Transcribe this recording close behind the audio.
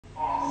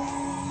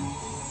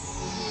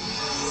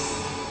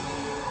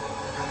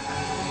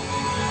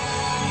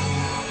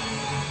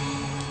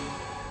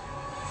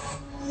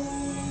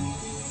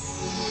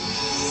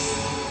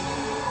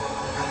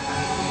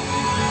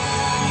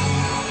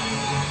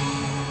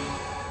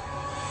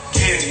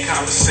Candid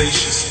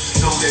conversations,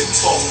 know that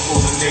talk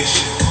for the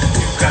nation.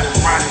 You gotta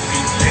grind and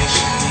be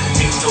patient.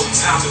 Ain't no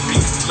time to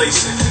be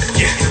complacent.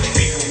 Yeah, the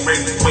people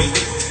ready to wait.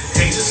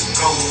 Haters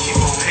gon'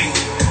 keep on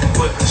hating,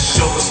 but the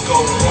show is go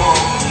wrong.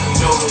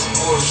 Know the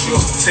war's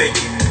yours to take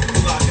it.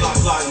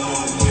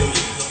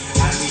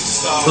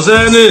 What's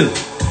happening?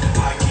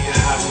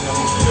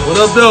 What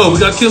up, though? We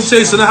got Kim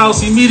Chase in the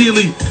house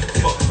immediately.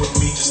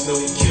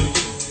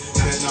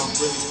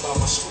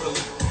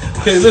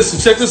 Okay, listen,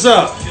 check this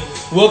out.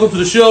 Welcome to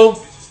the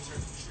show,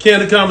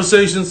 Candid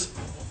Conversations.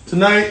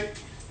 Tonight,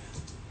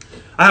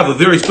 I have a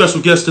very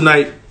special guest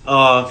tonight.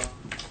 I've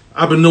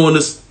been knowing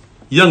this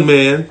young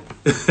man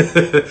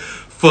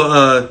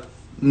for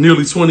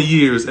nearly 20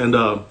 years, and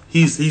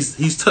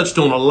he's touched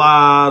on a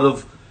lot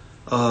of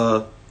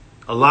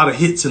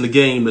hits in the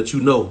game that you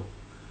know,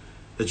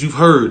 that you've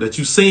heard, that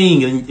you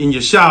sing in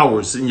your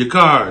showers, in your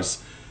cars.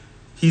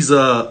 He's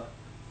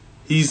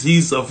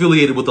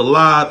affiliated with a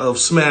lot of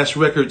smash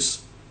records,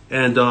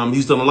 and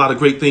he's done a lot of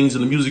great things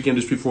in the music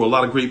industry for a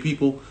lot of great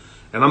people,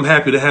 and I'm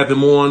happy to have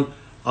him on.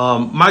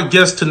 My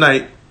guest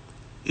tonight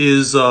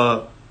is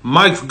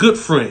my good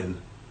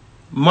friend,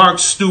 Mark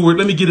Stewart.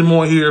 Let me get him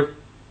on here.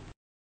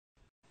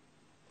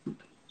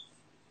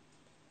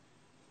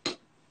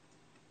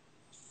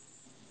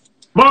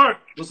 Mark,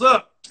 what's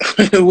up?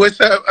 What's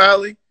up,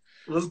 Ali?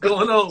 What's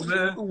going on,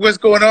 man? What's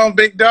going on,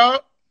 big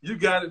dog? You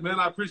got it, man.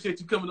 I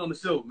appreciate you coming on the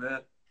show, man.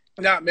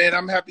 Nah, man,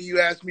 I'm happy you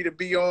asked me to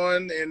be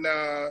on, and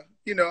I'm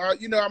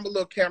a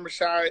little camera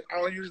shy. I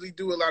don't usually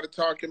do a lot of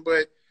talking,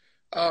 but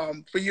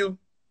for you,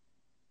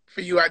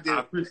 I did. I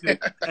appreciate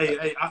it.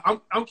 Hey,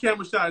 I'm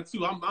camera shy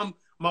too.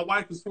 My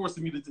wife is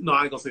forcing me to. No,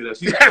 I ain't gonna say that.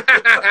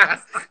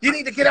 You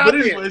need to get out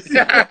anyway,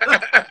 there.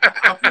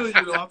 I feel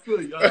you, though. I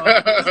feel you.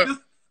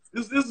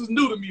 This is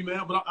new to me,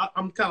 man, but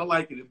I'm kind of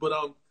liking it. But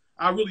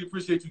I really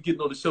appreciate you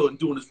getting on the show and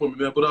doing this for me,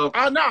 man. But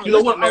you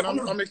know what, man?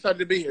 I'm excited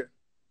to be here.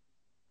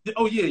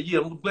 Oh yeah.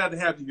 I'm glad to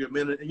have you here,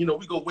 man. And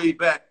we go way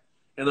back.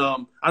 And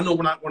I know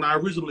when I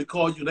originally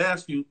called you and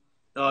asked you,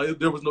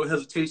 there was no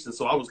hesitation.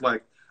 So I was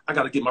like, I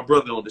got to get my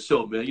brother on the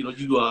show, man.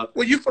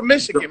 Well, you from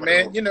Michigan,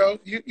 man.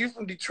 You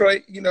from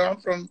Detroit. I'm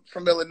from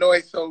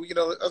Illinois. So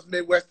us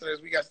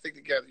Midwesterners, we got to stick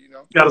together.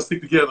 Got to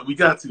stick together. We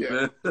got to,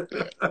 man.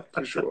 Yeah,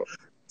 for sure.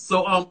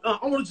 So I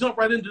want to jump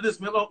right into this,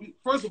 man.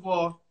 First of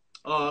all,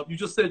 you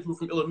just said you were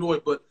from Illinois,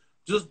 but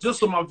just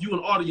so my viewing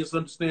audience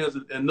understands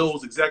and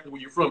knows exactly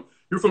where you're from.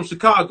 You're from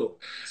Chicago.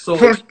 So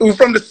we're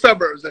from the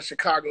suburbs of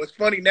Chicago. It's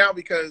funny now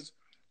because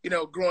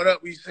growing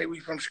up we used to say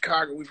we from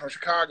Chicago.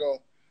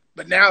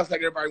 But now it's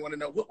like everybody want to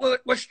know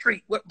what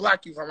street, what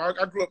block you from. I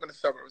grew up in the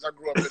suburbs. I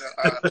grew up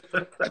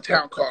in a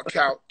town called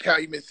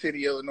Calumet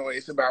City, Illinois.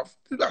 It's about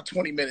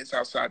 20 minutes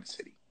outside the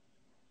city.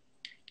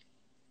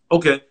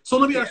 Okay, so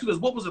let me ask you this: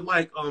 what was it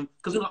like?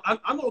 Because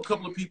I know a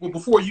couple of people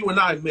before you and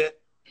I met.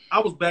 I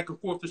was back and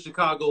forth to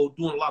Chicago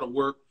doing a lot of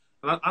work,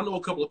 and I know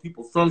a couple of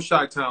people from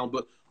Chi-Town.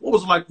 But what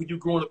was it like when you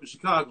growing up in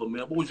Chicago,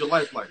 man? What was your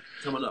life like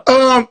coming up?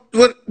 Well,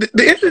 the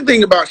interesting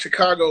thing about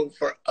Chicago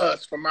for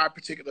us, for my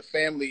particular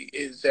family,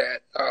 is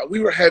that we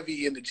were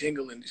heavy in the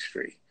jingle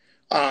industry.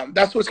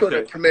 That's what sort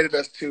of permitted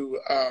us to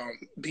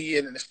be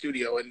in the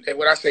studio. And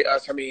when I say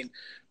us, I mean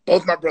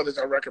both my brothers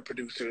are record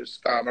producers.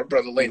 My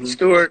brother, Layton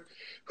Stewart,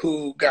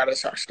 who got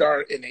us our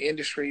start in the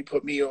industry,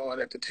 put me on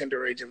at the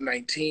tender age of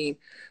 19.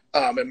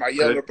 And my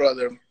younger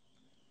brother,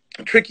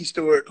 Tricky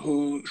Stewart,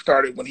 who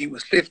started when he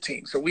was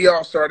 15. So we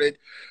all started.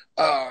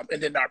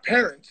 And then our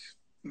parents,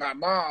 my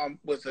mom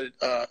was a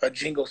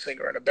jingle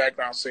singer and a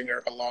background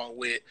singer, along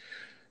with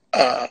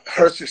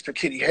her sister,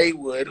 Kitty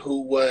Haywood,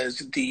 who's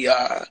the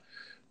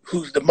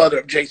mother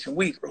of Jason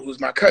Weaver, who's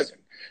my cousin.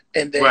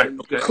 And then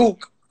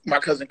Kook, my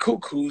cousin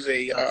Kook, who's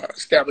a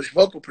established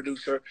vocal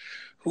producer,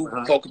 who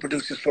vocal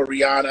produces for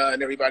Rihanna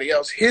and everybody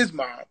else. His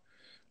mom,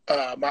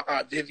 my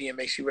aunt Vivian,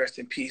 may she rest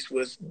in peace,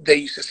 they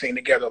used to sing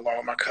together along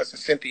with my cousin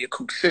Cynthia,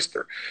 Kook's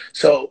sister.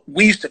 So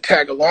we used to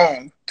tag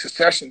along to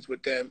sessions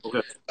with them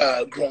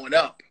growing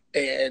up.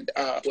 And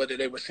whether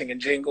they were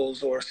singing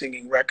jingles or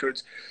singing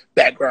records,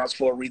 backgrounds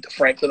for Aretha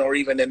Franklin, or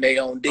even in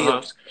their own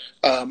deals.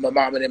 My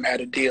mom and them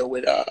had a deal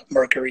with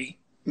Mercury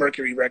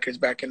Records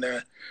back in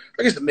the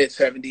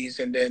mid-'70s,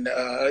 and then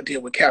a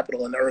deal with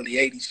Capitol in the early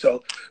 '80s.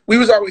 So we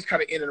was always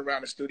kind of in and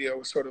around the studio. It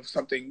was sort of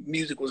something.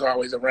 Music was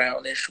always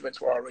around. Instruments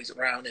were always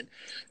around,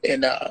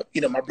 and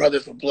my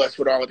brothers were blessed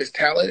with all of this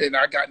talent, and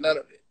I got none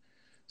of it.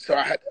 So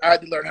I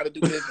had to learn how to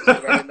do business. I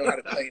didn't know how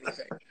to play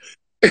anything.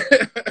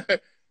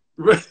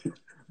 Right.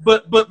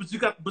 But you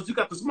got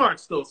the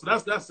smarts though. So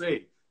that's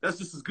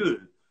just as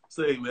good.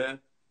 Say, man.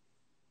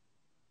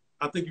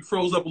 I think you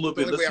froze up a little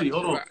bit. Let's see.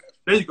 Hold on.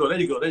 There you go. I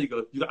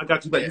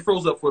got you back. You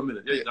froze up for a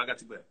minute. There you go. I got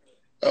you back.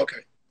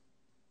 Okay.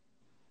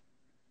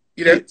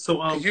 You there? Yeah, so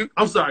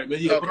I'm sorry, man.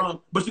 Yeah, okay.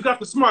 But you got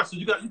the smarts. So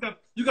you got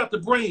the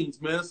brains,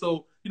 man.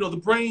 So the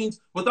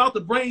brains. Without the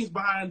brains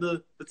behind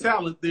the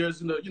talent,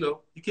 there's you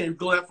can't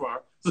go that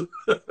far.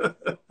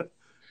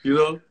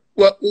 Well,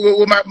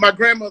 my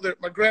grandmother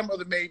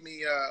made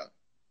me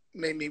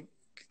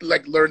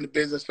like learn the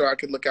business so I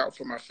could look out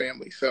for my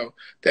family. So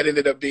that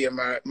ended up being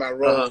my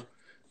role.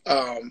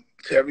 to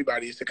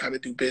everybody is to kind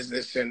of do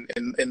business and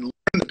learn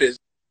the business.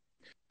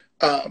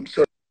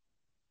 So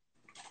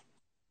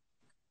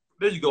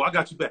there you go. I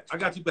got you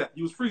back.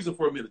 You was freezing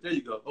for a minute. There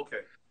you go.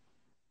 Okay.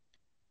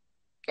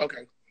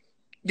 Okay.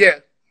 Yeah.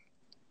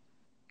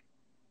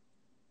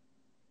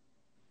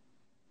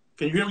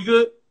 Can you hear me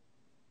good?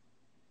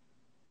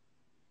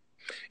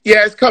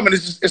 Yeah, it's coming. It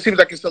seems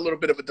like it's a little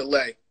bit of a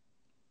delay.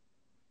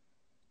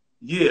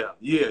 Yeah.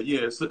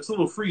 It's a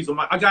little freeze.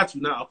 I got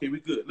you now. Okay, we're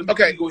good. Let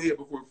me go ahead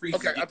before it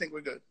freezes. Okay, I think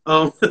we're good.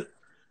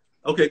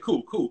 Okay,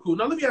 cool.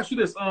 Now let me ask you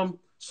this.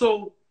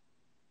 So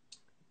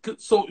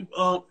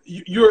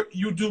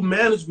you do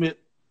management,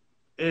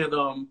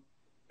 and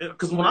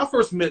because when I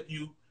first met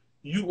you,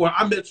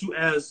 I met you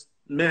as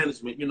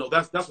management. You know,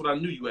 that's what I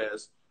knew you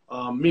as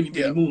many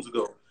moons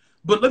ago.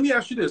 But let me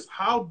ask you this: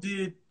 how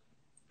did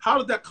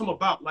that come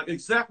about? Like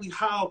exactly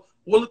how?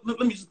 Well, let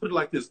me just put it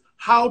like this: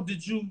 how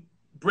did you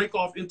break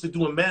off into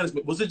doing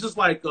management? Was it just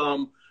like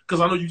because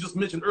I know you just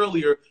mentioned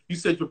earlier, you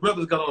said your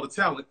brothers got all the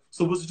talent.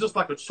 So was it just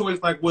like a choice,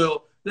 like,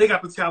 well, they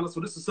got the talent, so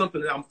this is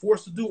something that I'm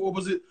forced to do, or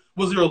was there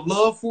a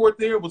love for it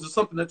there? Was it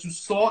something that you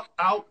sought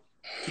out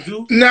to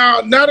do?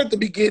 No, not at the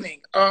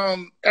beginning.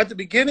 At the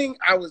beginning,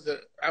 I was a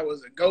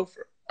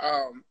gopher.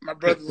 My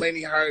brother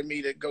Laney hired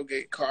me to go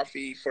get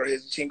coffee for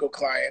his jingle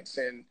clients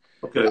and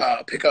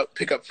pick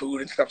up food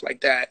and stuff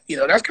like that. You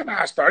know, that's kind of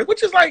how I started,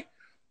 which is like,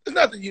 there's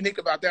nothing unique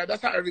about that.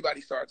 That's how everybody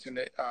starts on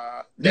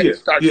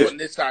this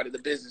side of the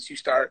business. You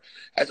start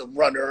as a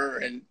runner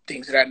and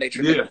things of that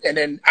nature. Yeah. And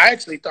then I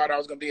actually thought I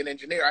was going to be an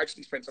engineer. I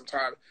actually spent some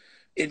time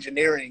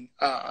engineering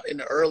in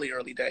the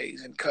early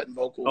days and cutting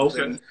vocals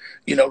and,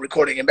 you know,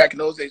 recording. And back in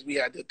those days, we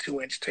had the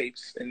 2-inch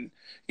tapes and,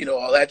 you know,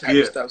 all that type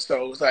of stuff.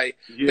 So it was like,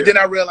 but then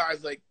I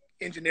realized like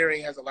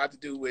engineering has a lot to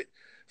do with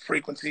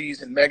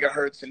frequencies and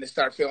megahertz, and it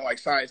started feeling like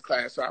science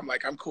class. So I'm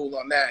like, I'm cool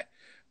on that.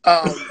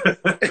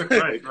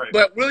 Right.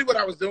 But really what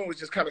I was doing was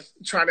just kind of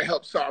trying to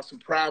help solve some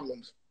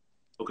problems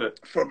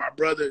for my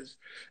brothers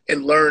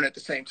and learn at the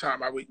same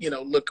time. I would, you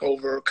know, look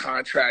over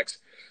contracts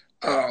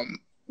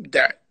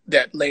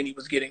that Laney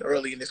was getting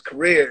early in his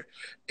career,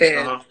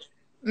 and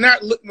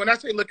when I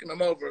say looking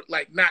them over,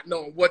 like not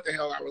knowing what the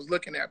hell I was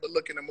looking at, but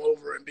looking them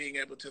over and being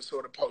able to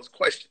sort of pose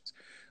questions.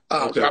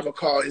 So I would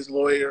call his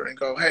lawyer and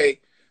go, hey,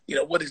 you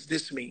know, what does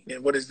this mean?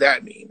 And what does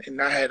that mean?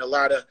 And I had a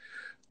lot of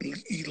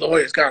these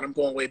lawyers, God, I'm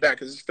going way back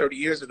because it's 30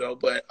 years ago,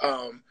 but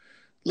a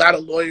lot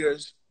of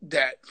lawyers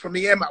that, for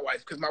me and my wife,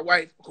 because my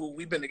wife, who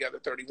we've been together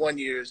 31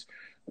 years,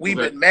 we've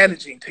been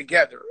managing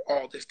together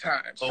all this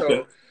time.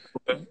 So,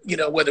 you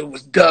know, whether it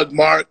was Doug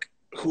Mark,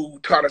 who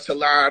taught us a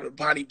lot, or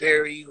Bonnie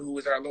Berry, who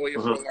was our lawyer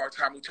for a long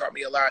time, who taught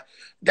me a lot,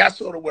 that's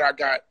sort of where I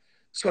got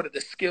sort of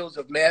the skills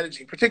of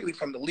managing, particularly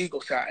from the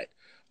legal side.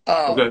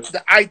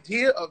 The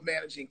idea of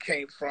managing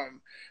came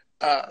from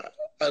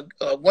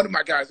one of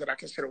my guys that I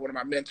consider one of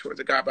my mentors,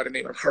 a guy by the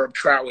name of Herb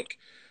Trowick.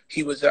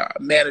 He was a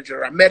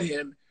manager. I met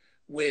him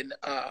when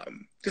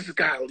this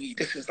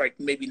is like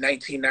maybe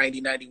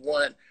 1990,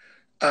 91.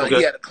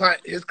 He had a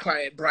client, his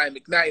client, Brian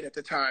McKnight at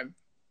the time.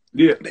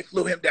 Yeah. They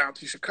flew him out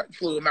to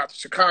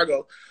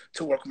Chicago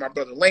to work with my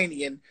brother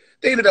Laney, and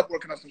they ended up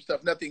working on some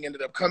stuff. Nothing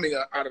ended up coming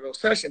out of those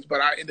sessions,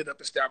 but I ended up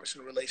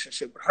establishing a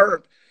relationship with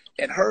Herb.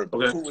 And Herb,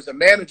 who was a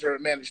manager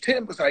and managed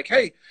him, was like,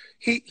 hey,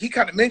 he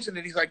kind of mentioned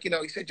it. He's like, you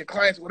know, he said your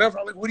clients, whatever.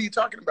 I'm like, what are you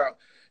talking about?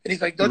 And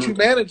he's like, don't you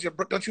manage your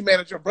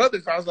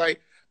brothers? I was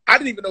like, I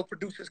didn't even know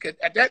producers could,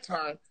 at that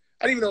time,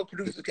 I didn't even know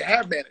producers could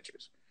have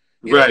managers.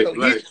 You know? So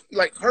he,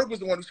 like, Herb was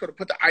the one who sort of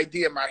put the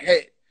idea in my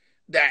head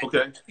that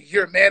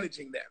you're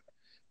managing them.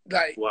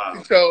 Like,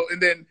 so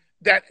then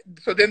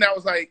I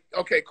was like,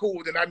 okay,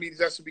 cool. Then I mean,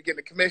 that should be getting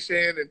a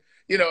commission, and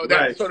you know,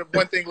 that sort of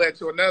one thing led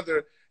to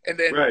another, and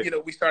then you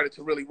know, we started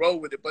to really roll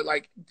with it. But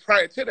like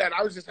prior to that,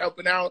 I was just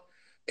helping out,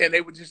 and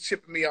they were just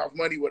chipping me off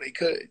money where they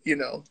could, you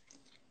know.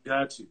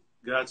 Got you.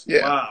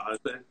 Yeah. Wow,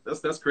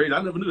 that's crazy.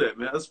 I never knew that,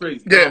 man. That's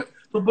crazy. Yeah.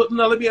 But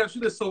now let me ask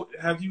you this: so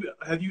have you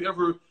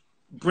ever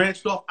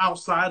branched off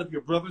outside of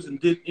your brothers and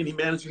did any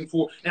managing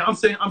for? And I'm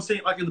saying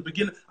like in the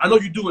beginning. I know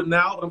you do it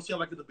now, but I'm saying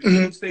like in the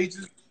beginning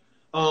stages.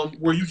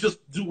 Were you just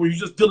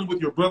dealing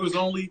with your brothers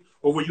only,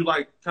 or were you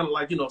like kind of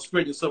like, you know,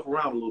 spreading yourself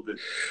around a little bit?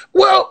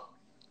 Well,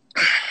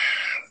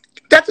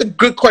 that's a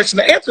good question.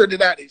 The answer to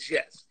that is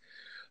yes,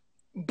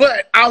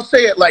 but I'll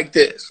say it like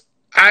this: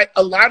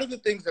 a lot of the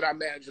things that I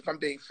manage, if I'm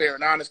being fair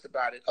and honest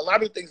about it, a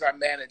lot of the things I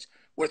manage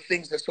were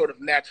things that sort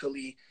of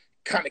naturally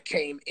kind of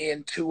came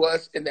into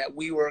us, and that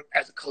we were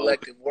as a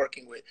collective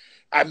working with.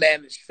 I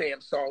managed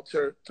Sam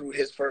Salter through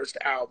his first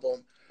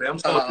album.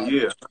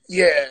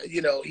 Yeah,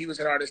 you know, he was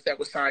an artist that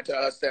was signed to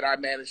us that I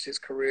managed his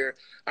career.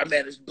 I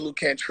managed Blue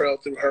Cantrell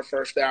through her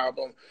first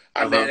album.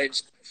 I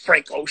managed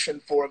Frank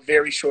Ocean for a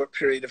very short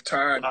period of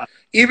time.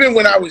 Even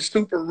when I was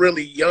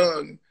really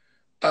young,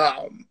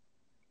 I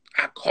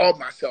called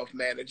myself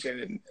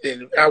managing,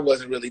 and I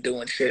wasn't really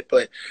doing shit,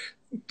 but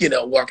you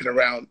know, walking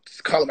around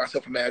calling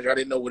myself a manager. I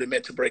didn't know what it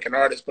meant to break an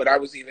artist, but I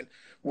was even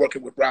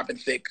working with Robin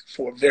Thicke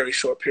for a very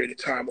short period of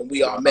time when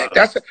we all met.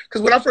 That's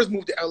because when I first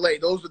moved to LA,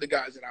 those were the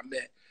guys that I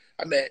met.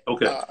 I met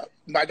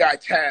my guy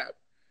Tab,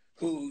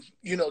 who's,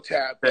 you know,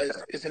 Tab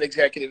is an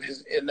executive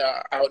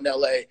out in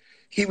LA.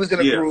 He was in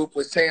a group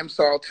with Sam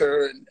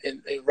Salter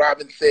and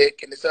Robin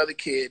Thicke and this other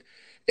kid,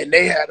 and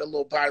they had a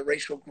little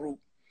biracial group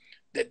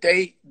that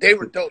they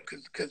were dope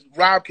because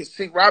Rob could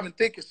sing, Robin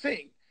Thicke could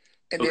sing,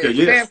 and then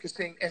Sam could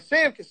sing, and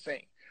Sam could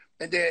sing.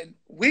 And then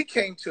we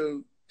came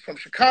from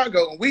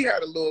Chicago, and we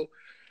had a little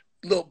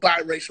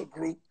biracial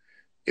group.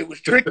 It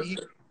was Tricky,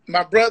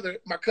 my brother,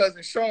 my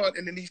cousin Sean,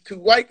 and then these two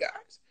white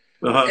guys.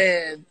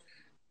 And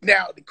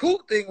now the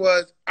cool thing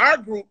was our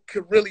group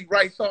could really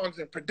write songs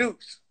and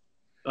produce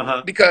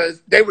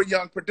because they were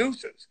young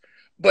producers,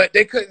 but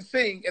they couldn't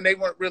sing and they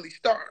weren't really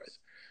stars.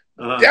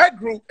 That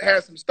group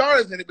had some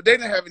stars in it, but they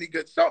didn't have any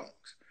good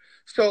songs.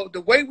 So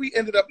the way we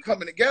ended up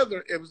coming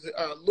together, it was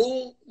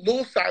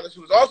Lil Silas,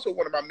 who was also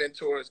one of my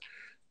mentors.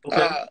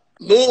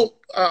 Lil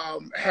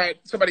had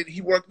somebody that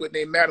he worked with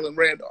named Madeline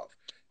Randolph.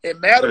 And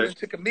Madeline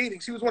took a meeting.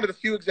 She was one of the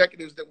few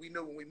executives that we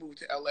knew when we moved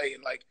to LA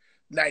in like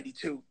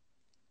 92.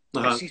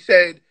 And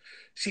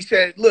she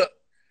said, look,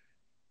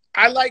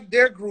 I like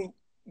their group,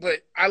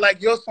 but I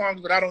like your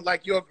songs, but I don't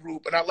like your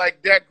group. And I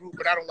like that group,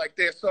 but I don't like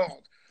their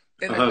songs.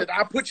 And I said,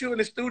 I'll put you in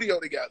the studio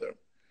together.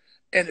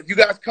 And if you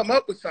guys come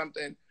up with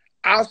something,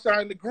 I'll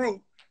sign the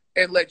group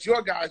and let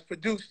your guys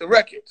produce the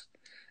records.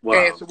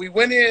 Wow. And so we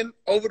went in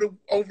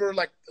over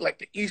like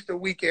the Easter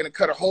weekend and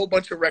cut a whole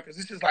bunch of records.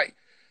 This is like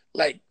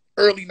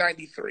early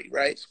 93,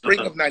 right? Spring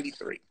of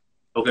 93.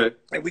 Okay.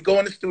 And we go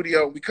in the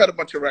studio, we cut a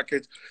bunch of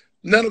records.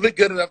 None of it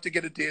good enough to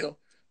get a deal.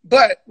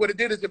 But what it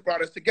did is it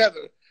brought us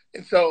together.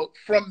 And so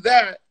from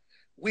that,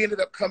 we ended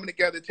up coming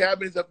together.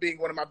 Tab ends up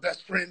being one of my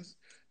best friends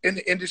in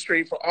the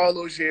industry for all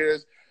those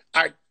years.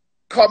 I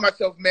caught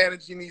myself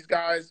managing these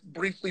guys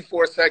briefly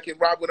for a second.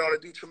 Rob went on to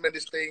do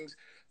tremendous things.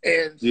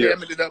 And Sam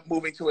ended up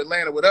moving to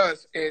Atlanta with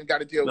us and got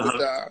to deal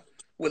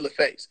with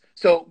LaFace.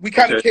 So we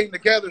kind of came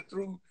together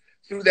through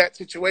that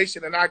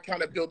situation, and I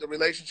kind of built a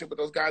relationship with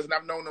those guys, and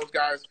I've known those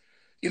guys,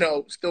 you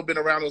know, still been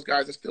around those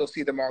guys and still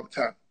see them all the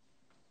time.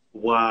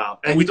 Wow.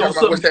 And we talked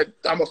about what's that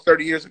almost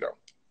 30 years ago.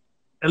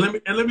 And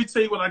let me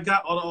tell you what I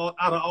got out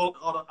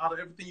of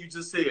everything you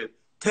just said.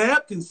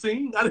 Tab can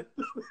sing.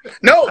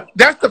 No,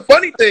 that's the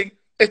funny thing.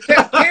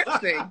 Tab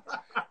can't sing.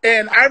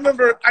 And I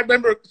remember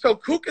so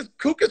Kook is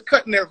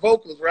cutting their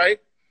vocals, right?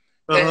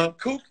 And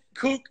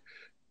Kook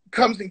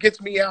comes and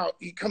gets me out.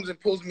 He comes and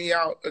pulls me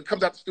out,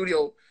 comes out the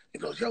studio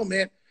and goes, yo,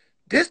 man,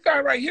 this guy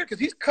right here, because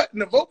he's cutting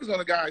the vocals on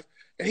the guys,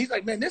 and he's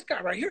like, man, this guy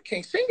right here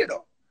can't sing it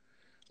all.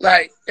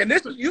 Like, and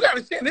this, you got to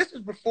understand, this is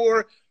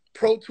before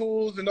Pro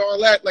Tools and all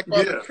that, like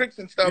all the tricks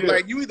and stuff.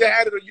 Like, you either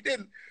had it or you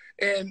didn't.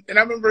 And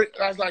I remember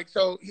I was like,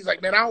 so he's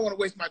like, man, I don't want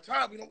to waste my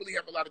time. We don't really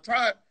have a lot of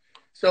time.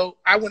 So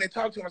I went and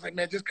talked to him. I was like,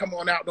 man, just come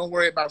on out. Don't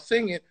worry about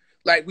singing.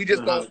 Like, we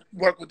just gonna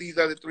work with these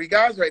other three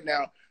guys right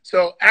now.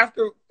 So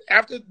after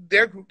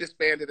their group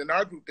disbanded and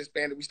our group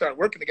disbanded, we started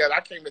working together. I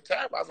came to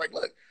Tab. I was like,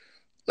 look,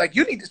 like,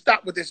 you need to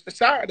stop with this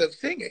facade of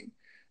singing.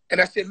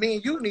 And I said, me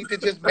and you need to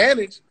just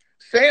manage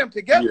Sam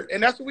together.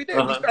 And that's what we did.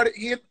 We started,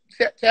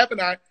 Tab and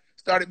I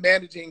started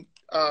managing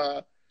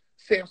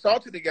Sam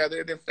Salter together.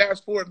 And then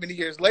fast forward many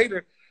years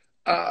later,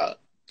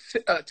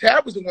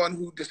 Tab was the one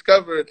who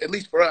discovered, at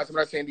least for us, I'm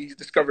not saying he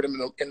discovered him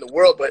in the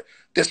world, but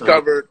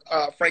discovered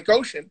Frank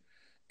Ocean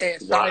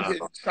and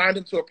signed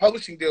him to a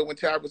publishing deal when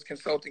Tab was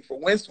consulting for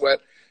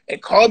Windswept,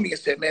 and called me and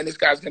said, man, this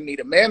guy's going to need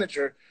a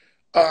manager,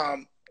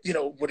 you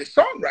know, with his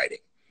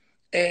songwriting.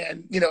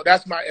 And, you know,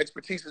 that's my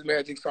expertise, is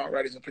managing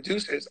songwriters and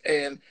producers.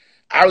 And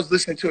I was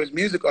listening to his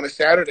music on a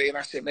Saturday, and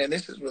I said, man,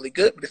 this is really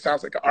good, but it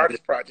sounds like an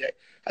artist project.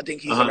 I think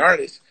he's an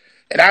artist.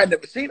 And I had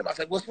never seen him. I was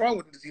like, what's wrong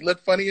with him? Does he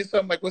look funny or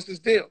something? Like, what's his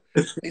deal?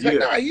 And he's like,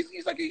 nah,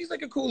 he's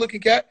like a cool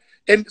looking cat.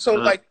 And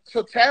so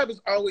so Tab has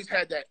always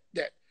had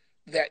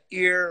that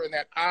ear and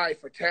that eye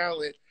for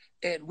talent.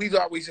 And we've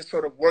always just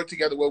sort of worked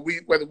together,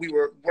 whether we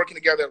were working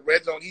together at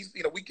Red Zone. He's,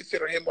 you know, we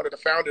consider him one of the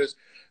founders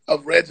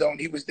of Red Zone.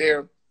 He was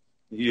there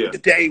the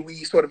day we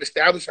sort of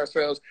established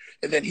ourselves.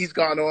 And then he's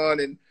gone on,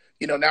 and,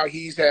 you know, now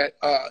he's at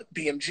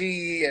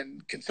BMG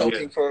and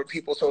consulting for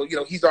people. So, you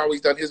know, he's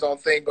always done his own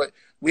thing, but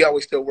we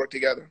always still work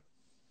together.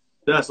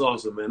 That's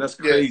awesome, man. That's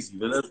crazy,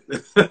 man.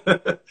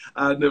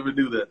 I never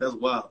knew that. That's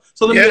wild.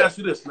 So let me ask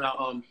you this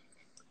now.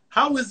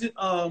 How is it?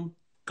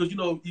 Because, you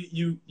know,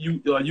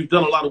 you've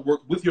done a lot of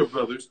work with your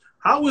brothers.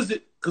 How is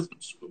it? Because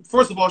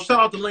first of all, shout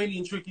out to Laney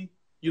and Tricky.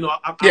 You know,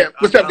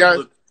 what's up,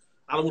 guys?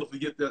 I don't want to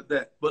forget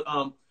that. But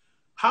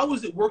how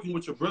is it working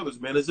with your brothers,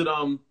 man? Is it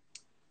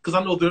because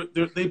I know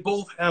they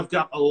both have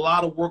got a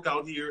lot of work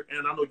out here,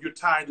 and I know you're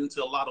tied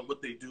into a lot of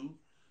what they do.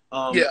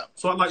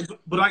 So I'm like,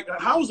 but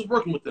how is it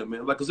working with them,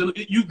 man? Like, because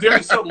you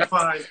very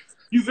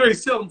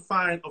seldom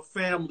find a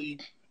family,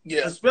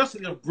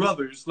 especially of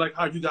brothers, like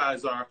how you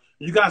guys are.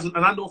 You guys, and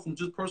I know from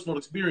just personal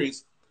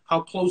experience how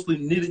closely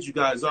knitted you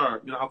guys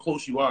are. You know how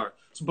close you are.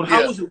 So, but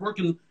how is it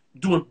working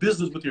doing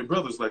business with your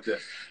brothers like that?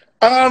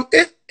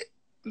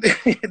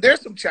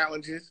 There's some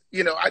challenges.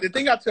 You know, the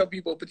thing I tell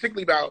people,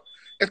 particularly about,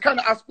 it's kind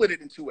of, I split it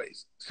in two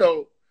ways.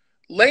 So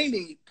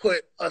Laney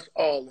put us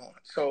all on.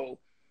 So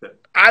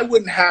I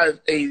wouldn't have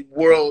a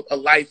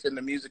life in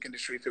the music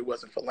industry if it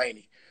wasn't for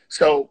Laney.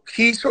 So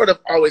he sort of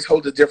always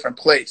holds a different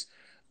place.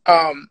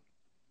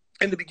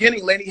 In the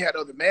beginning, Lenny had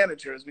other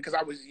managers because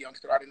I was a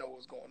youngster. I didn't know what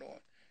was going on.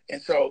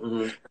 And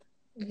so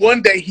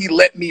one day he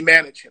let me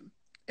manage him.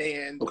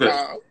 And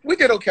we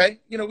did okay.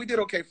 You know, we did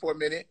okay for a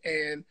minute.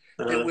 And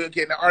then we'll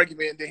get in an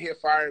argument, and then he'll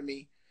fire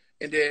me.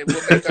 And then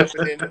we'll make up.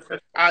 And then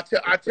I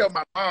tell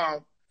my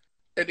mom.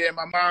 And then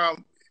my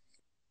mom,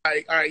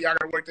 like, all right, y'all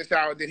got to work this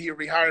out. And then he'll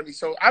rehire me.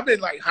 So I've been,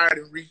 like, hired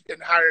and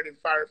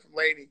fired from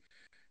Lenny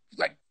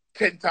like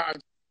 10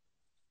 times.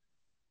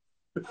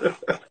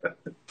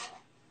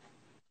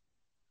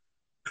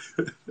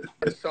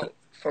 So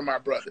for my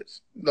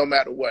brothers, no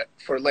matter what,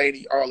 for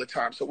Lady all the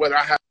time. So whether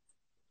I have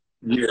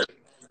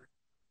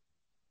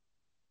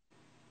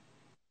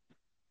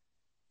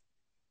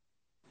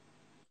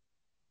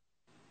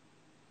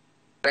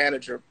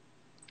manager,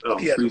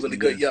 he has a really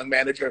good young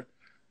manager.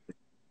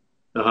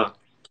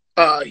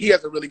 He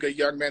has a really good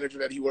young manager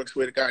that he works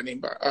with, a guy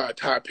named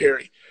Todd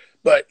Perry.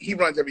 But he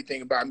runs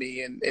everything by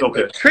me. And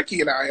Tricky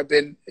and I have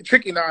been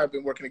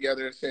working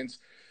together since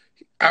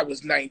I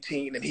was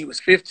 19 and he was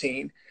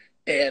 15.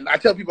 And I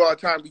tell people all the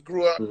time, we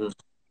grew up,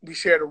 we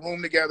shared a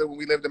room together when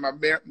we lived in my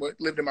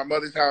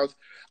mother's house.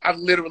 I've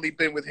literally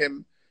been with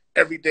him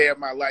every day of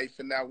my life,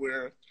 and now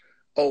we're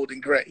old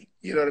and gray.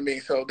 You know what I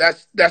mean? So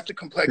that's the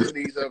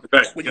complexities of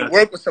when you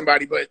work with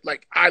somebody. But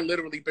like, I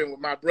literally been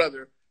with my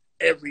brother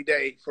every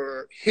day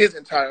for his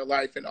entire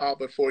life and all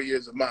but 4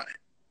 years of mine.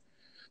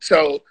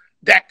 So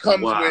that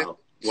comes with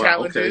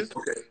challenges.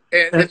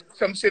 And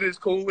some shit is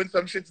cool, and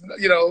some shit's,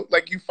 you know,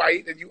 like you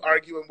fight and you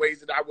argue in ways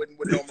that I wouldn't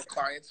with normal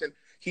clients. And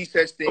he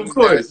says things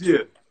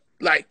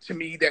like to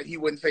me that he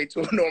wouldn't say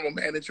to a normal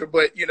manager.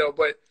 But, you know,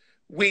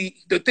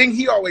 the thing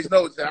he always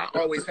knows is that I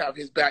always have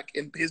his back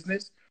in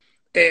business,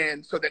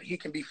 and so that he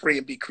can be free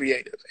and be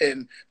creative.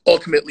 And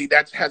ultimately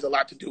that has a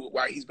lot to do with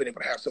why he's been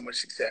able to have so much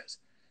success.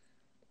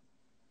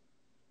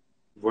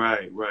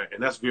 Right.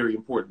 And that's very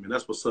important, man.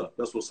 That's what's up.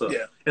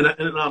 Yeah. And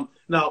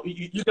now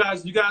you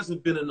guys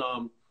have been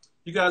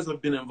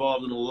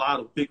involved in a lot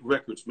of big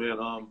records, man.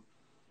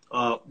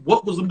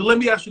 Let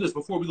me ask you this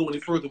before we go any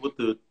further with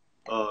the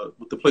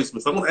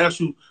placements. I want to ask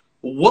you,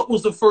 what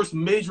was the first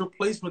major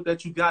placement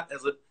that you got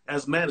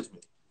as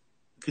management?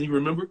 Can you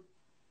remember?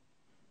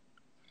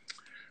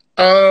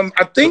 I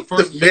think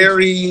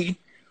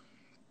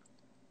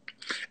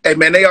hey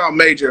man, they all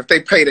major. If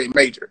they pay, they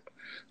major.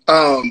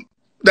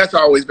 That's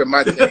always been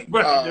my thing.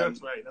 Right,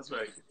 that's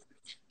right.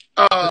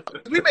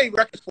 We made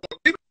records for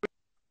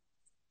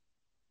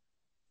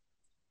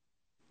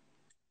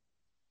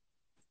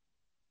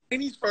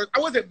Laney's first. I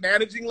wasn't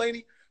managing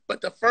Laney,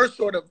 but the first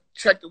sort of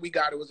check that we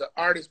got, it was an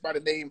artist by the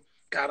name,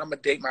 God, I'm going to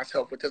date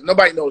myself with this.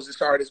 Nobody knows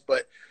this artist,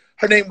 but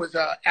her name was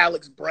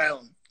Alex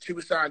Brown. She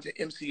was signed to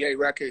MCA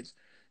Records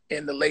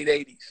in the late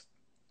 80s.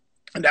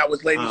 And that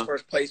was Laney's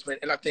first placement.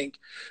 And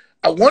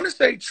I want to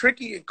say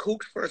Tricky and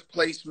Kook's first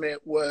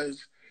placement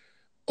was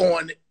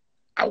on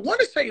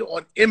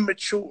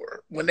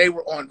Immature, when they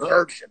were on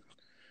Virgin.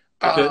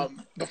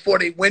 Before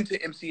they went to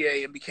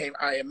MCA and became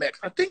IMX.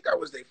 I think that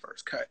was their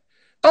first cut.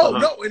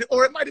 No,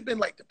 or it might have been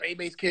like the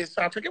Baby's Kids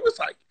soundtrack. It was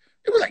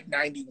like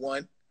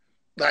 91,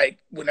 like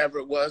whenever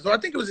it was. Or I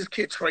think it was this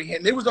kid Trey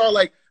Hinton. It was all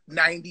like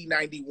 90,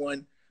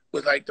 91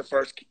 was like the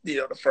first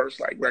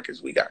like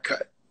records we got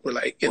cut. We're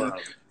like it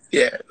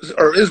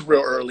was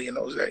real early in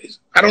those days.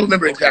 I don't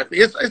remember exactly.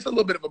 It's a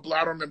little bit of a blur.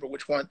 I don't remember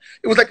which one.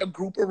 It was like a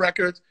group of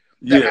records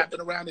that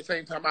happened around the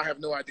same time. I have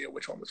no idea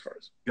which one was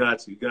first.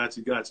 Got you.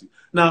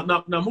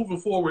 Now moving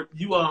forward,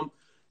 you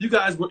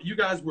guys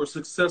were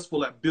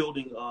successful at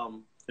building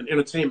an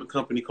entertainment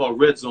company called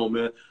Red Zone,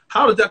 man.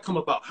 How did that come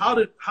about? How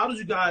did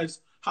you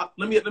guys?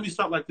 Let me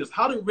start like this.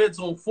 How did Red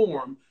Zone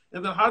form,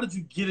 and then how did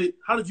you get it?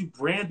 How did you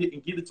brand it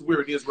and get it to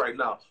where it is right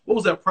now? What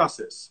was that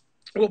process?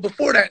 Well,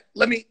 before that,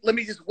 let me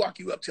just walk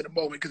you up to the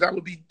moment, because I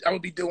would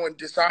be doing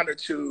dishonor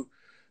to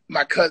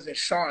my cousin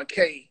Sean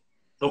K,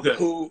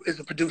 who is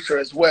a producer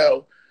as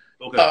well.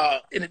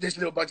 In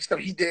addition to a bunch of stuff,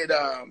 he did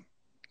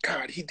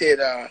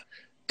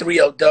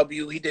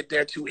 3LW. He did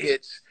their two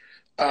hits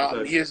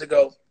years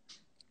ago.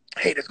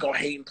 Haters Gonna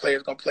Hate and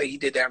Players Gonna Play. He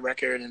did that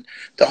record and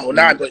the whole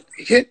nine. But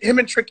him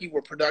and Tricky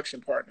were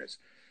production partners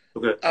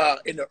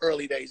in the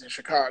early days in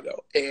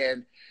Chicago.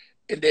 And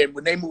then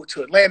when they moved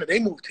to Atlanta, they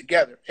moved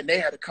together. And they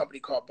had a company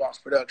called Boss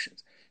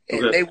Productions.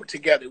 And they were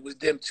together. It was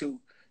them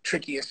two,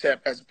 Tricky and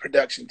Sep, as a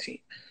production team.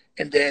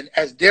 And then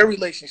as their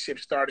relationship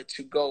started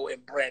to go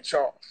and branch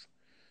off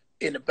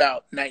in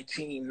about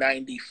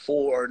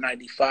 1994,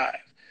 95,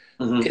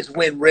 is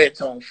when Red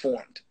Zone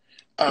formed.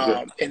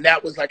 And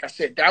that was, like I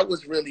said, that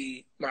was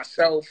really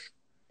myself,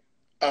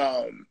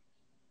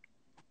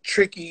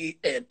 Tricky,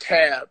 and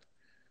Tab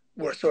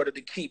were sort of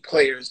the key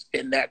players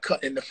in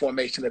the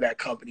formation of that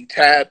company.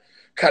 Tab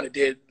kind of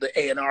did the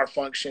A&R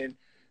function,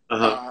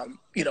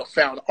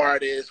 found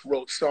artists,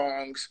 wrote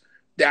songs,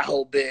 that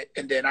whole bit,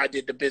 and then I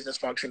did the business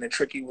function, and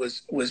Tricky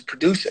was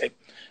producing.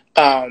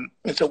 And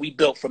so we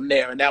built from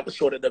there, and that was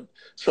sort of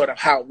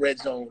how Red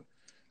Zone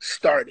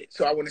started.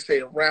 So I want to say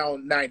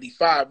around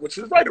 95, which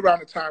was right around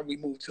the time we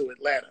moved to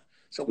Atlanta.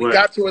 So we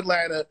got to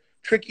Atlanta,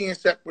 Tricky and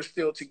Seth were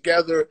still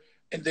together,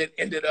 and then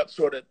ended up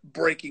sort of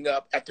breaking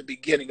up at the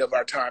beginning of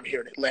our time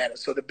here in Atlanta.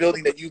 So the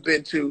building that you've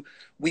been to,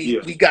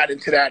 we got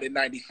into that in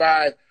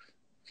 '95,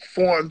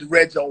 formed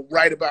Red Zone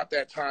right about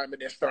that time,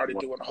 and then started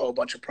doing a whole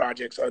bunch of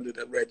projects under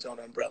the Red Zone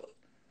umbrella.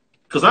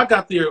 Because I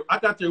got there I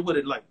got there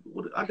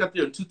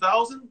in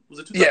 2000? Was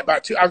it 2000? Yeah,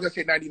 I was going to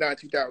say 99,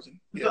 2000.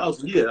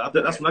 2000, yeah.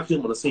 That's when I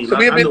came on the scene. So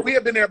we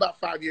have been there about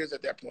 5 years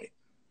at that point.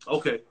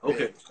 Okay,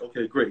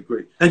 great.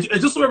 And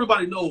just so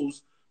everybody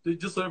knows,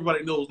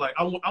 like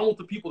I want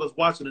the people that's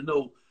watching to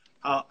know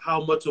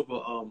how much of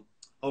a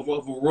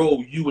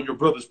role you and your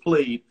brothers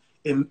played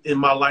in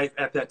my life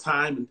at that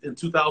time in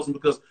 2000,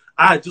 because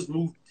I had just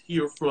moved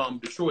here from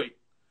Detroit,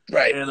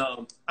 right? And I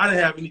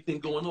didn't have anything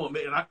going on,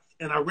 man.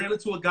 And I ran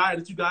into a guy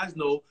that you guys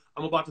know.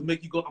 I'm about to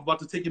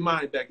take your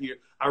mind back here.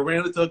 I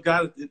ran into a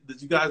guy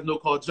that you guys know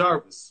called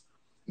Jarvis.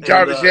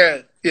 Jarvis,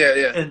 yeah.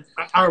 And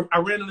I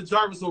ran into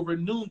Jarvis over at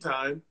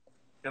noontime,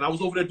 and I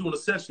was over there doing a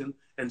session.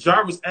 And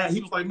Jarvis,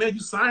 he was like, "Man, you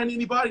signed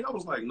anybody?" I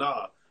was like,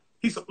 "Nah."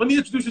 He said, "Let me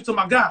introduce you to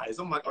my guys."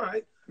 I'm like, "All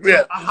right."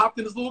 So I hopped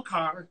in his little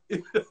car,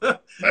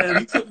 and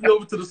he took me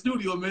over to the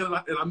studio, man.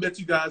 And I met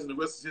you guys, and the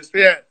rest is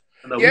history. Yeah.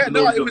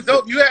 It was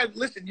dope. You had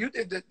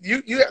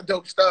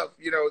dope stuff.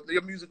 You know,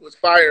 your music was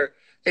fire.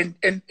 And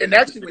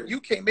actually, when you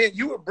came in,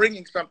 you were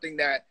bringing something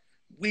that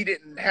we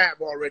didn't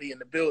have already in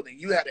the building.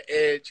 You had an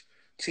edge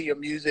to your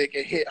music.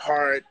 It hit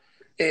hard.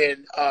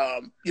 And,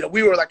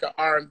 we were like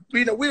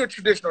we were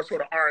traditional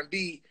sort of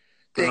R&B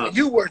thing. And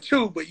you were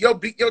too, but your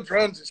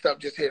drums and stuff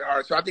just hit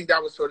hard. So I think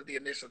that was sort of the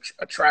initial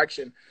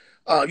attraction.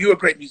 You were a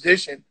great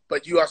musician,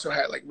 but you also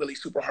had like really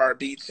super hard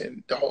beats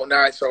and the whole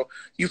nine. So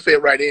you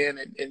fit right in,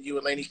 and you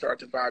and Laney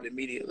started to vibe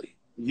immediately.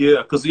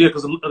 Yeah, because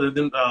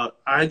then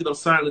I ended up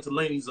signing to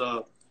Laney's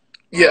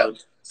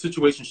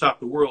Situation Shocked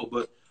the World,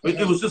 but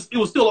it was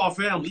still all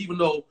family, even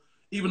though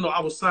I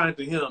was signed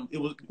to him. It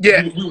was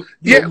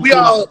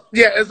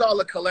it's all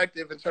a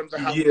collective in terms of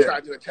how we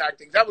tried to attack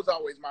things. That was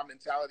always my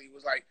mentality.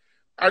 Was like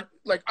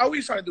all we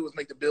was trying to do was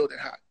make the building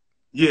hot.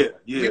 We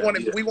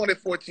wanted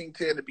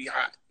 1410 to be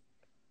hot.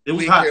 It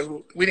was hot.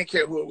 We didn't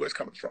care who it was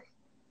coming from.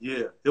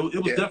 Yeah, it was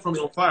definitely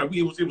on fire.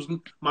 It was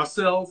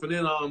myself, and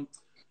then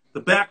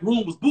the back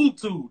room was Boob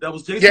Tube. That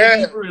was Jason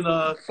Bieber and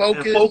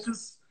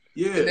Focus.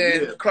 Yeah, and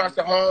then across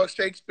the hall,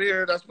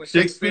 Shakespeare. That's when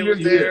Shakespeare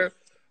was there.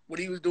 When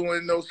he was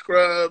doing those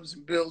scrubs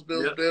and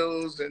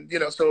bills, and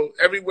so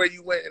everywhere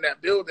you went in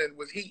that building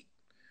was heat.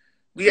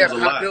 We had a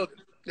hot building.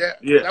 Yeah.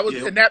 That was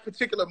in that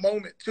particular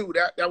moment too.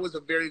 That was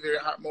a very, very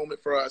hot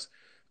moment for us.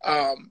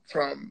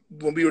 From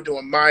when we were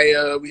doing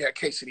Maya, we had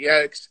K-City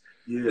X.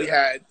 Yeah.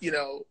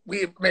 We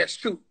had,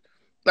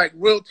 like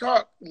real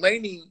talk,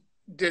 Laney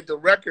did the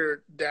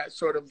record that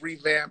sort of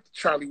revamped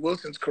Charlie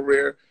Wilson's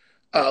career.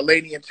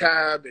 Laney and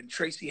Tab and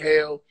Tracy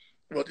Hale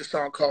wrote the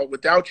song called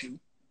Without You.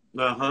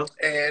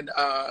 And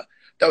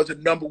that was a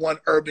 #1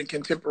 urban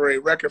contemporary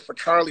record for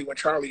Charlie when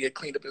Charlie had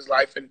cleaned up his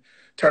life and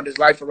turned his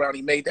life around.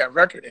 He made that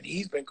record, and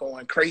he's been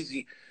going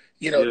crazy,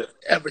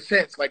 ever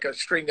since, like a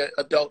string of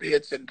adult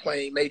hits and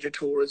playing major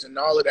tours and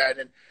all of that.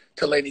 And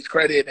to Laney's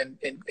credit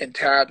and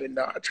Tab and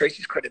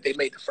Tracy's credit, they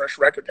made the first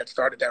record that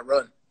started that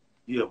run.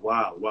 Yeah,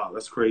 wow,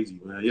 that's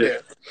crazy, man. Yeah.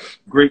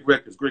 Great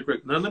records.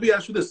 Now let me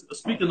ask you this: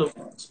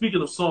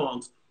 speaking of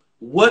songs,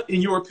 what in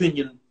your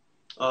opinion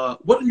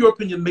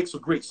makes a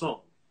great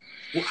song?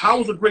 How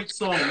is a great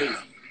song made?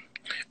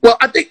 Well,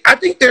 I think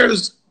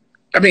there's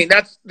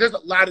a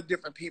lot of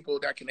different people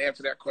that can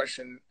answer that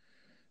question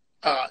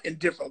in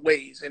different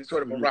ways and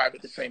sort of arrive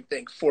at the same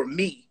thing. For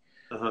me,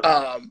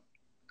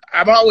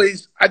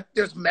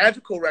 there's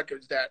magical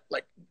records that,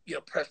 like,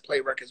 press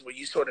play records where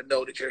you sort of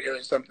know that you're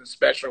hearing something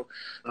special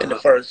in the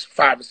first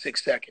 5 or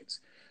 6 seconds.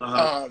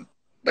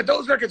 But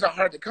those records are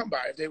hard to come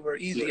by. If they were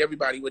easy,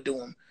 everybody would do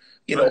them,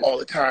 all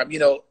the time.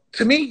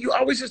 To me,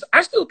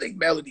 I still think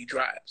melody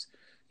drives.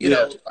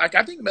 Like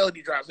I think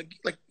melody drives.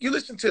 Like you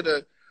listen to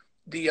the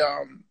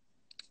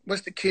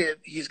what's the kid?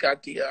 He's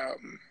got the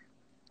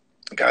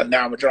God,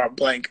 now I'm gonna draw a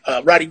blank.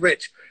 Roddy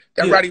Ricch.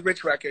 Roddy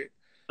Ricch record.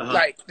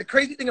 Like the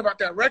crazy thing about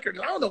that record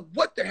is I don't know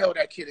what the hell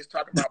that kid is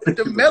talking about, but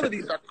the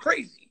melodies are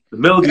crazy. The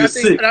melody is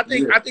sick. And I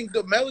think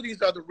the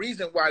melodies are the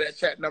reason why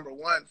that's at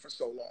 #1 for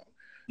so long.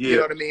 You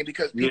know what I mean?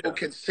 Because people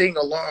can sing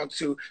along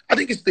to. I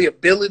think it's the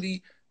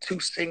ability to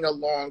sing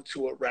along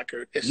to a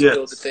record is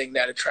still the thing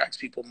that attracts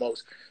people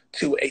most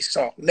to a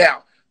song.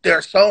 Now, there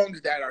are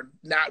songs that are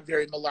not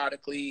very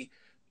melodically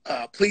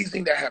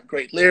pleasing that have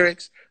great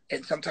lyrics,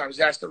 and sometimes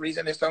that's the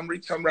reason that some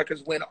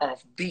records win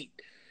off beat.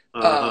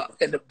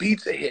 And the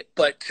beat's a hit.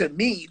 But to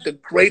me, the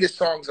greatest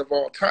songs of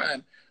all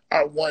time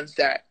are ones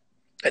that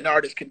an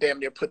artist can damn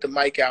near put the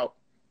mic out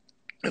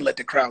and let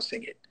the crowd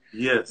sing it.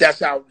 Yes. That's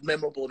how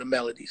memorable the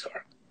melodies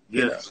are.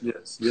 Yes.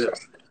 So.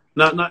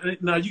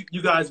 Now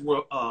you guys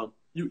were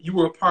you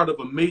were a part of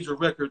a major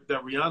record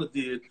that Rihanna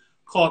did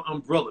called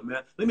Umbrella,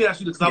 man. Let me ask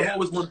you this, because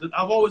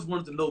I've always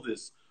wanted to know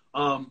this.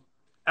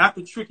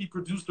 After Tricky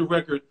produced the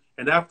record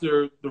and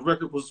after the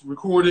record was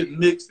recorded,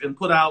 mixed, and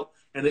put out,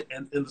 and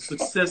the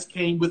success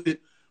came with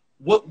it,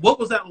 what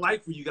was that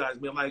like for you guys,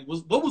 man? Like,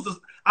 what was this?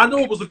 I know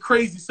it was a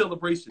crazy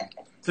celebration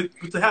to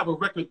have a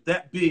record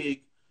that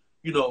big,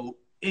 you know,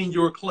 in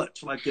your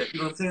clutch like that. You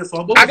know what I'm saying?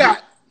 So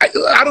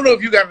I don't know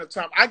if you got enough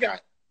time.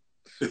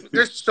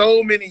 There's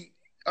so many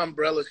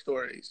umbrella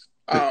stories.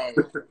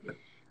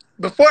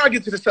 Before I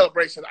get to the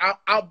celebration,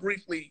 I'll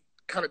briefly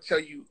kind of tell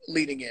you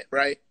leading it,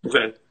 right?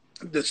 Okay.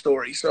 The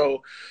story.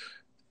 So,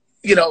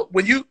 you know,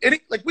 we've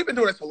been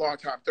doing this a long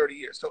time, 30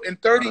 years. So in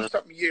 30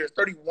 something years,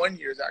 31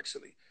 years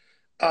actually,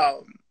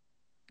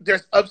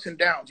 there's ups and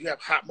downs. You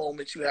have hot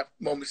moments, you have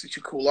moments that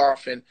you cool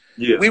off. And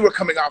we were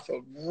coming off a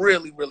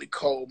really, really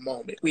cold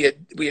moment. We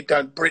had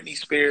done Britney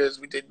Spears.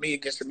 We did Me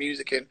Against the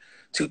Music in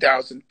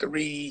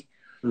 2003.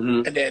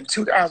 And then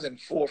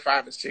 2004,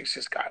 5, and 6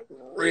 just got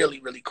really,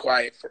 really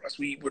quiet for us.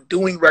 We were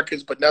doing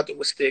records, but nothing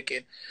was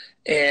sticking.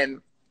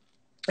 And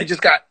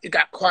it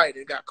got quiet.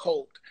 It got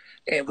cold.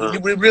 And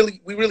we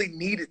really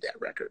needed that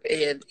record.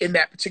 And in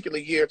that particular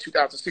year,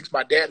 2006,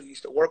 my dad, who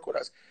used to work with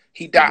us,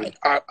 he died.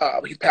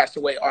 He passed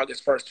away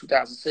August 1st,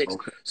 2006.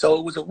 Okay. So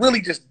it was a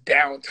really just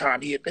down time.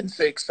 He had been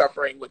sick,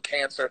 suffering with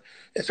cancer.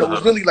 And so it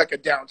was really like a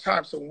down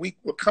time. So when we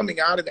were coming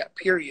out of that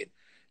period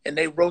and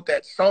they wrote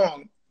that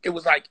song, it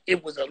was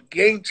a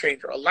game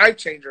changer, a life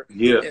changer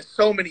in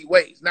so many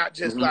ways. Not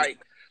just like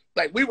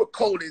we were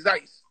cold as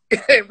ice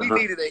and we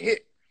needed a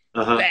hit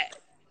bad.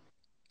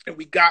 And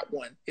we got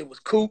one. It was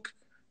Kook,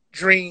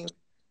 Dream,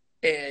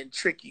 and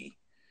Tricky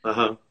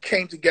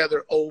came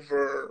together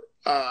over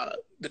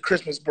the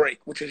Christmas break,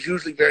 which is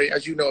usually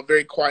as you know, a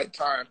very quiet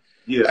time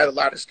at a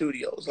lot of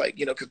studios, like,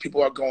 you know, because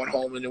people are going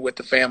home and they're with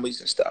the families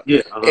and stuff.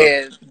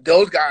 And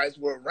those guys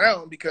were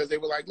around because they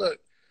were like, look,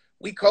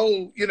 we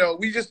cold, you know,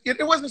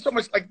 it wasn't so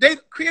much like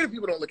creative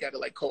people don't look at it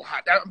like cold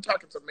hot. I'm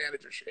talking some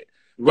manager shit.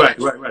 Right.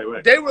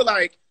 They were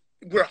like,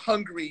 we're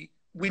hungry.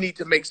 We need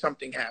to make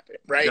something happen.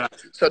 Right.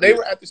 Gotcha. So they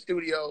were at the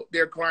studio,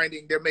 they're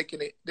grinding, they're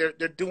making it, they're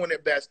doing their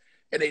best.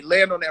 And they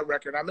land on that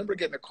record. I remember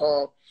getting a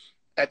call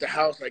at the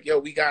house, like, yo,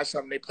 we got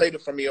something. They played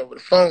it for me over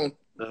the phone.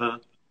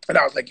 And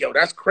I was like, yo,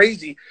 that's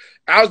crazy.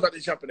 I was about to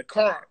jump in the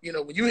car. You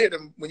know, when you hear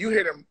them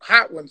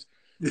hot ones,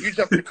 you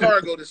jump in the car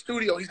and go to the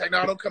studio. He's like,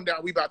 no, don't come down.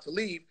 We about to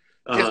leave.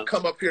 Just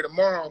come up here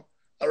tomorrow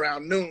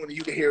around noon and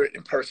you can hear it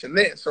in person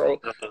then.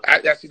 So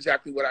that's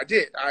exactly what I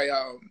did.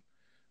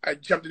 I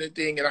jumped in the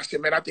thing and I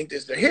said, man, I think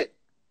this is a hit.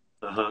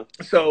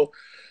 So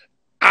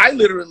I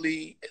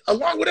literally,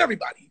 along with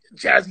everybody,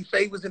 Jazzy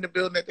Faye was in the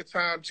building at the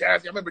time. I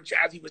remember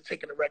Jazzy was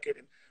taking the record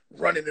and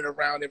running it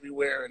around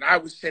everywhere. And I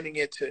was sending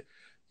it to,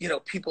 you know,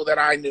 people that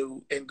I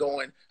knew and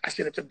I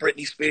sent it to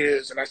Britney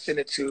Spears and I sent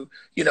it to,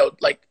 you know,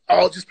 like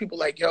all just people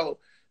like, yo,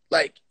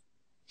 like,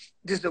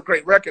 this is a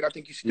great record. I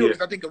think you should do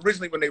it. I think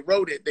originally when they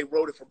wrote it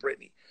for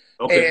Britney.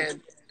 Okay.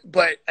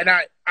 And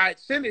I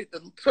sent it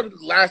sort of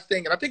the last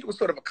thing, and I think it was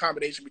sort of a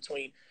combination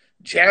between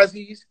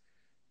Jazzy's.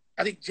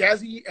 I think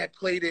Jazzy had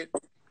played it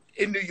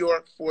in New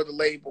York for the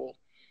label,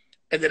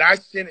 and then I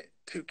sent it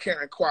to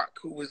Karen Kwok,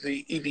 who was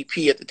the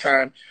EVP at the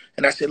time,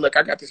 and I said, look,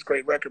 I got this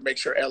great record. Make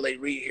sure L.A.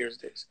 Reid hears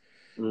this.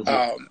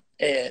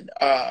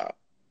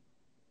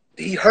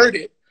 He heard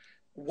it.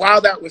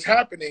 While that was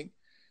happening,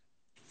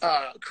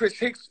 Chris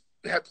Hicks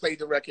had played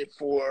the record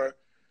for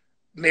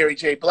Mary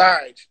J.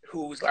 Blige,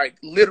 who was like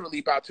literally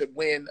about to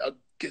win a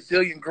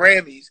gazillion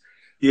Grammys.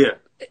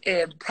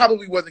 And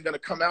probably wasn't going to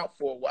come out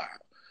for a while.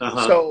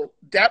 So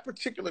that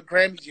particular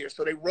Grammys year,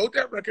 so they wrote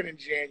that record in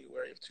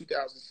January of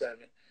 2007.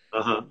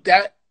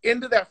 That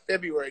end of that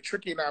February,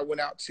 Tricky and I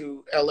went out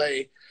to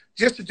LA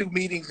just to do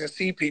meetings and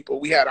see people.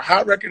 We had a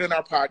hot record in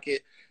our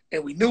pocket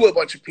and we knew a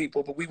bunch of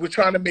people, but we were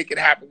trying to make it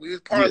happen. We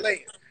was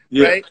parlaying,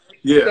 right?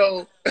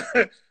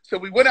 So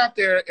we went out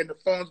there and the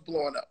phone's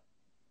blowing up.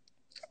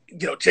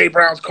 You know, Jay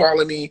Brown's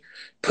calling me,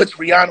 puts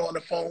Rihanna on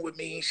the phone with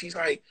me. She's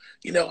like,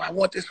 you know, I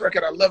want this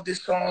record. I love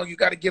this song. You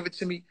got to give it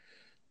to me.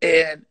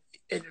 And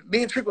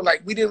me and Trick were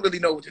like, we didn't really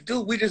know what to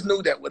do. We just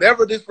knew that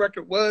whatever this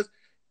record was,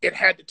 it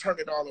had to turn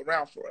it all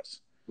around for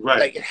us.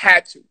 Like it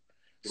had to.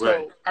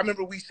 So I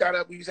remember we sat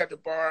up, we was at the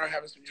bar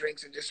having some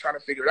drinks and just trying to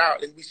figure it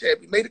out. And we said,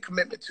 we made a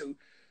commitment to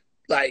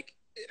like,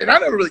 and I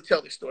never really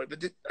tell this story,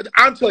 but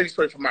I'm telling the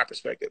story from my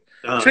perspective.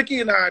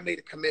 Tricky and I made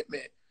a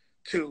commitment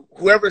to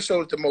whoever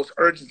shows the most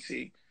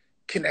urgency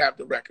can have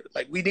the record.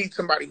 Like we need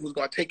somebody who's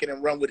going to take it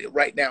and run with it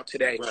right now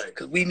today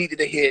because we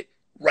needed a hit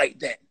right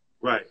then.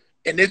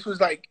 And this was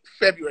like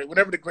February,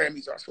 whenever the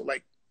Grammys are, so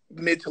like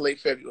mid to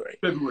late February.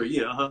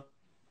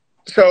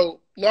 So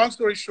long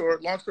story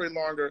short, long story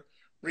longer,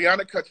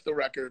 Rihanna cuts the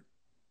record.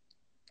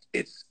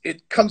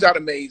 It comes out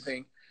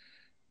amazing.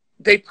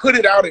 They put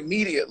it out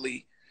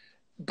immediately.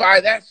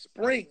 By that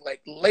spring, like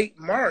late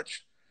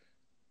March,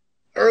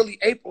 early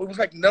April, it was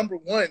like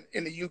 #1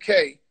 in the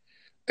UK.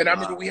 And I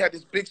remember we had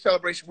this big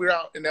celebration. We were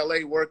out in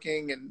LA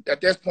working, and at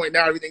this point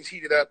now everything's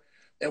heated up.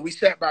 And we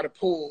sat by the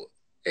pool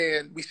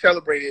and we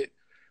celebrated.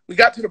 We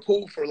got to the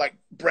pool for like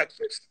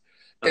breakfast.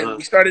 And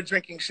we started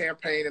drinking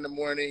champagne in the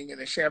morning, and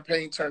then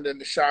champagne turned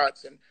into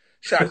shots, and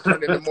shots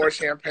turned into more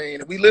champagne.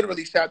 And we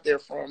literally sat there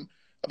from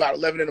about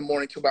 11 in the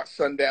morning to about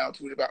sundown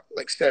to about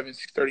like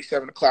 7:30,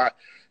 7 o'clock.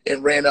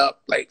 and ran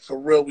up, like, for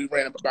real, we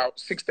ran up about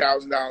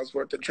 $6,000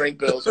 worth of drink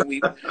bills, and we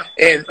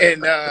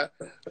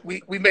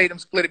made them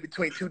split it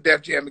between two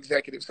Def Jam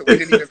executives, so we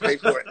didn't even pay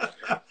for it.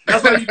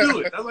 That's how you do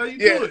it. That's how you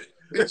do it.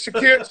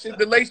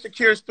 The late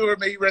Shakir Stewart,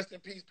 may he rest in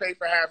peace, paid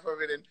for half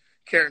of it, and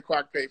Karen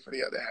Kwok paid for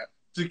the other half.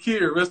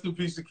 Shakir, rest in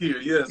peace,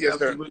 Shakir. Yes, yes,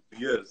 absolutely. Sir.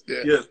 Yes,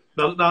 yes.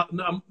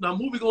 Now,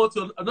 moving on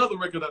to another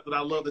record that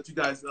I love that you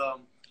guys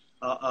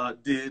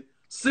did,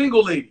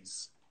 Single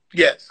Ladies.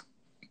 Yes.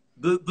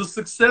 The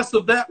success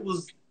of that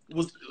was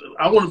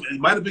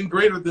it might have been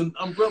greater than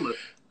Umbrella.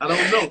 I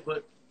don't know,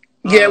 but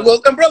yeah, well,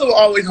 Umbrella will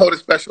always hold a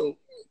special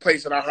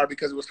place in our heart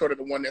because it was sort of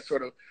the one that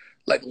sort of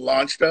like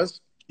launched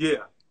us.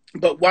 Yeah.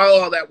 But while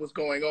all that was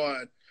going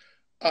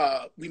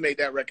on, we made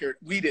that record.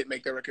 We did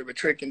make that record with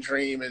Trick and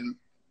Dream and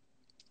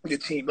the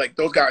team. Like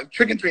those guys,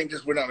 Trick and Dream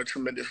just went on a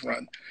tremendous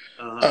run.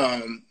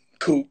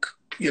 Kook,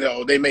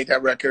 they made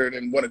that record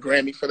and won a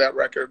Grammy for that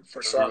record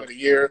for Song of the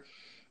Year.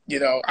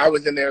 I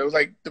was in there. It was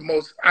like the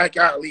most.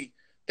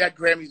 That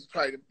Grammy is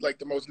probably like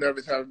the most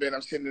nervous I've ever been.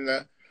 I'm sitting in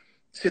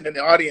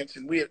the audience,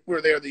 and we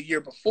were there the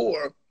year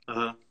before,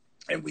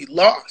 and we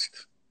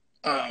lost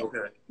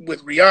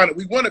with Rihanna.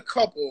 We won a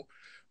couple,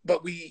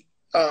 but we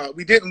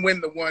didn't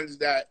win the ones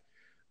that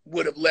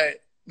would have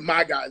let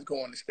my guys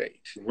go on the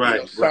stage.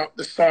 Right.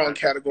 The song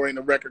category and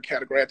the record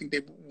category. I think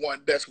they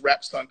won Best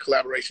Rap Song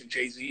Collaboration.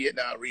 Jay-Z and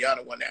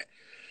Rihanna won that.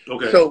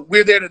 Okay. So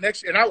we're there the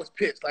next year, and I was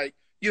pissed. Like,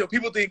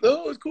 people think,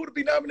 oh, it's cool to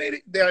be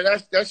nominated.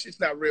 That's just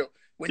not real.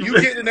 When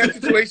you get in that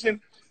situation,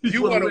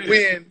 you want to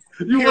win.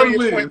 You want to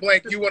win. Point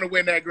blank, you want to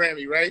win that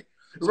Grammy, right?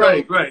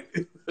 Right.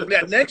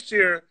 That next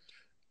year,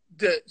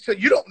 so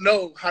you don't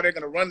know how they're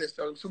going to run this.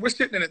 So we're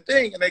sitting in a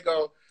thing, and they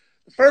go,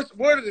 the first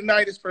award of the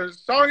night is for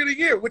Song of the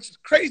Year, which is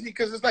crazy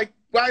because it's like,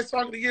 why is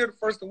Song of the Year the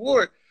first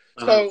award?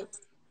 So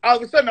all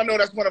of a sudden, I know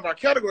that's one of our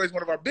categories,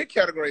 one of our big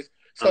categories.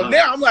 So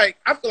now I'm like,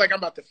 I feel like I'm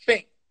about to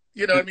faint.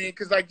 You know what I mean?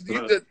 Because like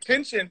the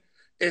tension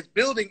is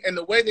building, and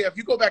the way if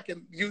you go back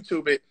and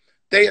YouTube it,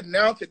 they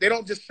announce it. They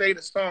don't just say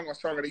the song on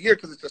Song of the Year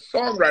because it's a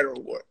songwriter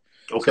award.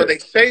 Okay. So they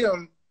say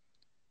them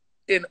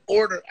in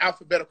order,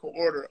 alphabetical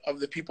order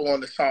of the people on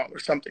the song or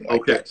something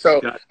like that.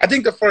 So I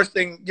think the first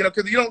thing,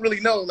 because you don't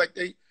really know, like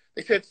they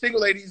said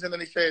Single Ladies, and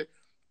then they said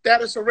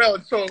that is Sorrel.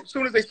 And so as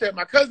soon as they said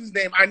my cousin's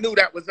name, I knew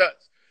that was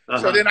us.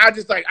 So then I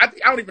just I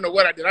don't even know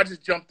what I did. I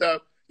just jumped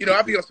up.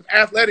 I'd be on some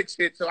athletic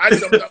shit. So I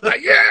jumped up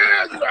like,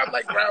 yeah, I'm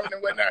like growling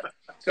and whatnot.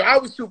 So I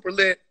was super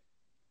lit.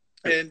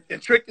 And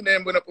Trick and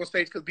them went up on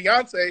stage because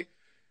Beyonce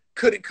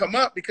couldn't come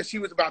up because she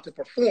was about to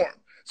perform.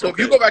 So if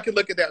you go back and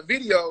look at that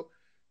video,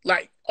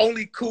 like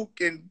only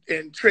Kook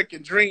and Trick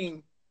and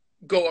Dream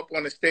go up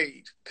on the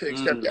stage to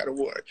accept that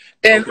award.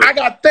 And I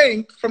got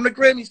thanked from the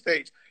Grammy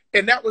stage.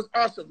 And that was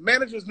awesome.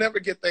 Managers never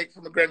get thanked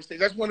from a Grammy stage.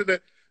 That's one of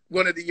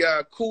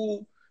the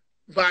cool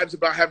vibes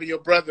about having your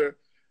brother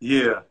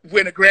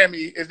win a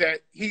Grammy is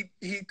that he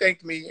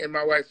thanked me and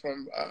my wife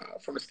from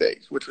the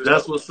stage, which was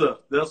that's what's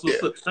up. That's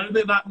what's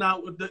up.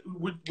 Now,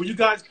 were you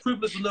guys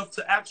privileged enough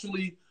to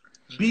actually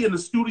be in the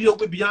studio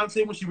with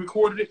Beyonce when she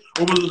recorded it,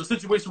 or was it a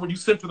situation where you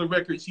sent her the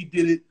record, she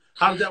did it?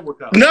 How did that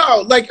work out?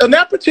 No, like on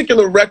that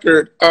particular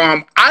record,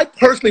 I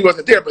personally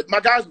wasn't there, but my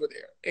guys were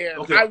there,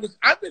 and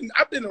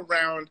I've been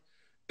around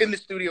in the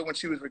studio when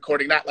she was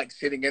recording, not like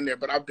sitting in there,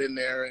 but I've been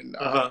there, and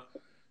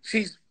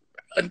she's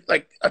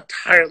like a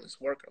tireless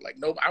worker. Like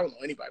I don't know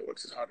anybody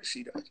works as hard as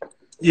she does.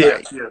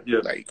 Yeah.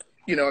 Like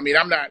I mean,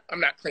 I'm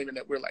not claiming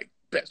that we're like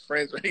best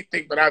friends or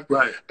anything, but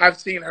I've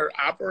seen her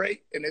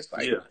operate, and it's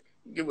like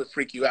it would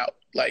freak you out,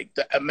 like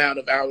the amount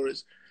of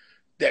hours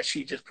that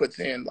she just puts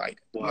in, like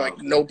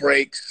no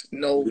breaks,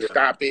 no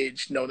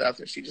stoppage, no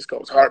nothing. She just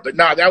goes hard. But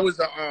that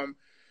was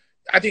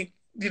I think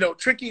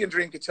Tricky and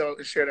Dream could tell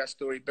and share that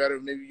story better.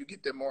 Maybe you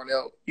get them on,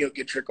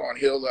 get Trick on.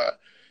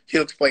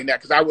 He'll explain that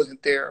because I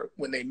wasn't there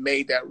when they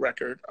made that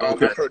record. I've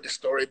heard the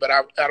story, but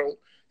I don't.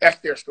 That's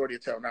their story to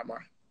tell, not mine.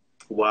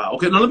 Wow.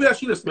 Okay. Now let me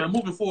ask you this, man.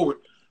 Moving forward,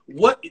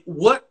 what?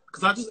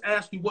 Because I just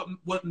asked you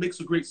what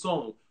makes a great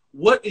song.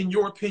 What, in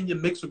your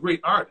opinion, makes a great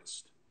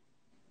artist?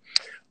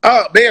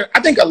 Man, I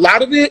think a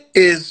lot of it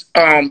is,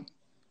 and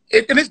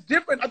it's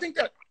different. I think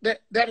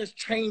that has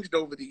changed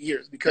over the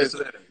years because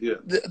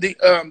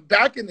the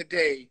back in the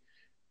day,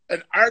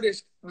 an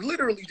artist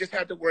literally just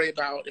had to worry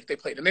about if they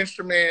played an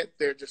instrument,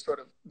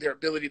 their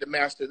ability to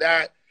master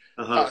that,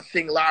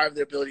 sing live,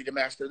 their ability to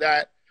master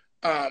that.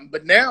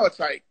 But now it's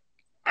like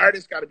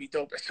artists got to be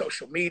dope at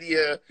social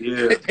media.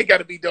 Yeah. They got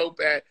to be dope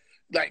at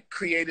like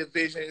creative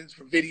visions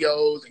for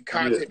videos and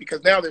content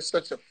because now there's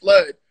such a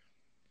flood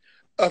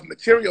of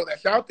material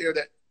that's out there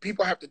that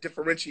people have to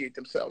differentiate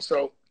themselves.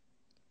 So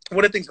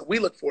one of the things that we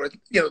look for is,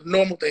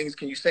 normal things.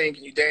 Can you sing?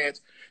 Can you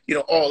dance?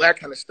 All that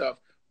kind of stuff.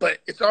 But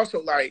it's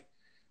also like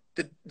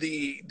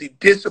the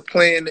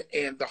discipline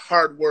and the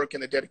hard work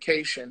and the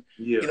dedication,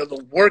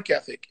 the work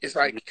ethic is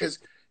like, because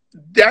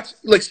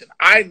listen,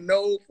 I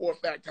know for a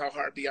fact how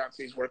hard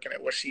Beyonce is working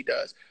at what she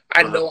does.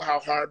 I know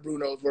how hard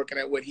Bruno's working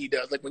at what he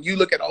does. Like when you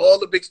look at all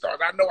the big stars,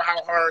 I know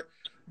how hard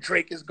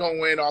Drake is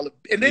going,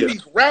 and then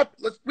these rap.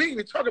 We ain't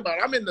even talk about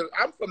it.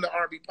 I'm from the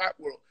R&B pop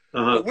world.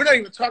 But we're not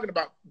even talking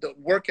about the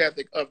work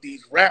ethic of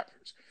these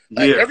rappers.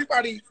 Like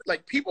everybody,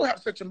 like people have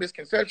such a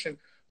misconception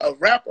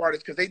of rap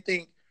artists because they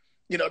think,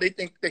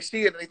 they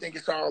see it and they think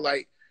it's all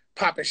like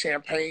popping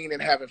champagne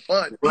and having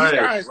fun. These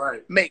guys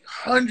make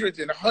hundreds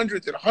and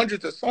hundreds and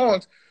hundreds of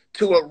songs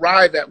to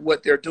arrive at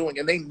what they're doing,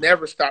 and they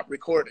never stop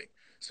recording.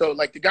 So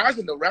like the guys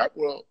in the rap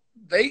world,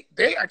 they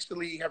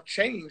actually have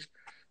changed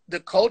the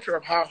culture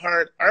of how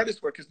hard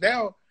artists work. Because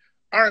now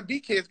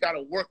R&B kids got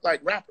to work like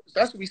rappers.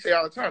 That's what we say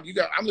all the time.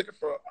 I'm looking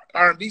for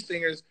R&B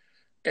singers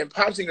and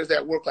pop singers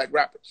that work like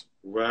rappers.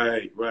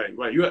 Right.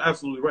 You're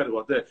absolutely right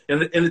about that,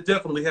 and it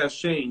definitely has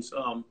changed.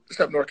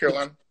 Except North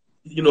Carolina.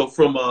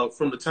 From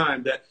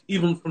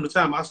the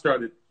time I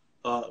started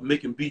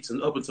making beats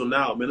and up until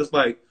now, man,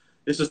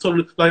 it's just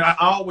totally like I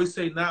always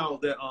say now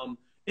that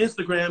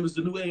Instagram is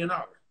the new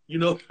A&R.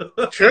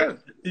 Sure.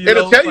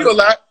 It'll tell you a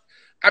lot.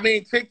 I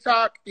mean,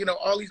 TikTok,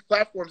 all these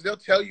platforms, they'll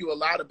tell you a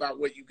lot about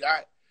what you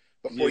got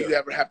before you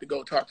ever have to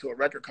go talk to a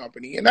record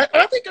company. And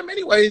I think in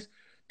many ways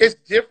it's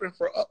different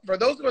for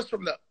those of us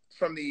from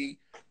the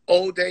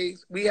old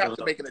days. We have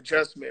to make an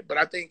adjustment. But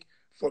I think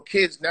for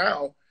kids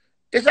now,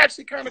 it's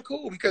actually kind of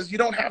cool because you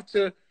don't have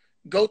to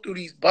go through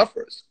these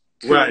buffers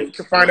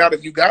to find out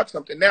if you got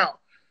something. Now,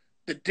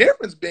 the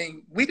difference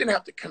being we didn't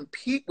have to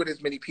compete with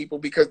as many people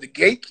because the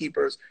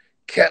gatekeepers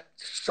kept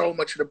so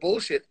much of the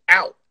bullshit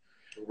out.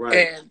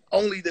 And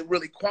only the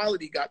really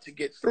quality got to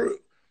get through.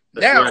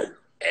 Now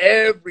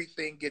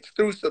everything gets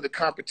through, so the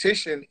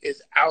competition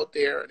is out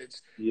there and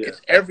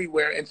it's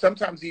everywhere. And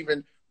sometimes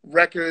even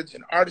records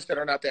and artists that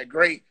are not that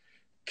great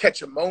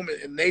catch a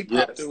moment and they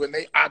pop through and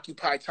they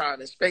occupy time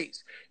and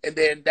space. And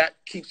then that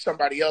keeps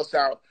somebody else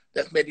out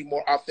that's maybe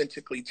more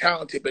authentically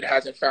talented but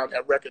hasn't found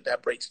that record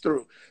that breaks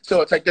through.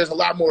 So it's like there's a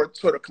lot more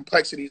sort of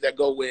complexities that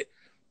go with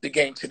the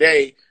game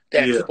today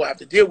that people have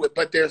to deal with,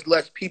 but there's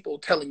less people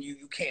telling you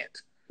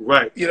can't.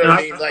 Right. You know what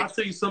I mean? I'll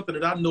tell you something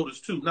that I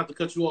noticed too, not to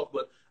cut you off,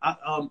 but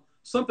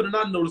something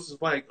that I noticed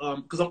is like,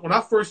 because when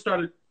I first,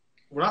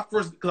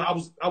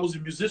 because I was a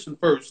musician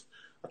first.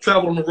 I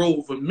traveled on the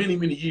road for many,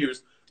 many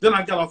years. Then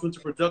I got off into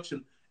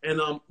production. And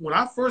when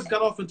I first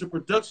got off into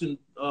production,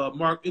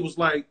 Mark, it was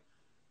like,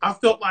 I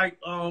felt like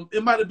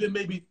it might have been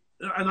maybe,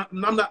 and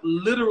I'm not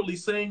literally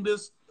saying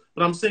this,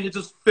 but I'm saying it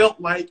just felt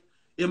like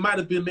it might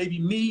have been maybe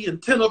me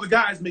and 10 other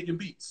guys making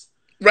beats.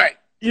 Right.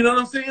 You know what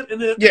I'm saying?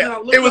 And then,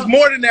 it was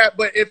more than that,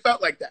 but it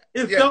felt like that.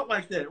 It felt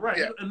like that, right.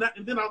 Yeah.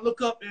 And then I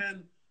look up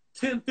and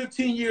 10,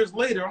 15 years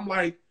later, I'm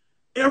like,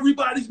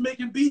 everybody's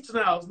making beats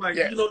now. It's like,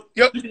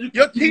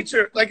 your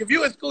teacher, like if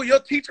you in school, your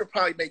teacher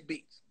probably make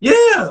beats.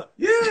 Yeah.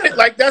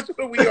 Like that's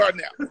where we are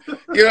now.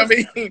 You know what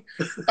I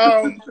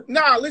mean?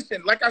 Nah,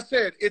 listen, like I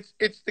said,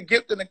 it's the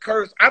gift and the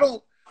curse.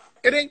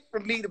 It ain't for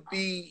me to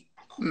be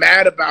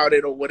mad about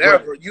it or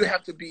whatever. Right. You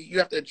have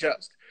to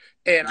adjust.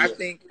 And I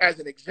think as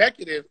an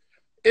executive,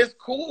 it's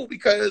cool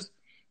because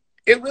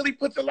it really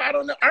puts a lot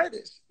on the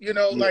artist.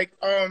 Like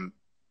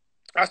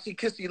I see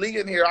Kissy Lee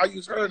in here. I'll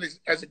use her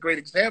as a great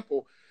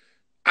example.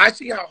 I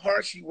see how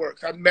hard she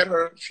works. I met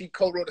her. She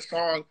co-wrote a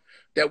song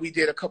that we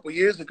did a couple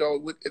years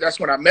ago. That's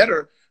when I met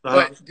her.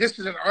 But this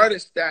is an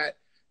artist that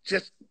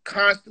just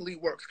constantly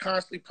works,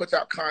 constantly puts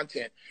out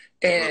content.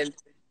 And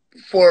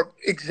for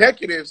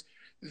executives,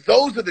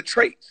 those are the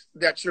traits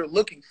that you're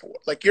looking for.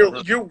 Like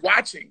you're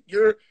watching,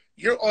 you're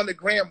on the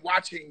gram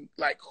watching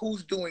like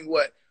who's doing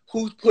what,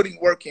 who's putting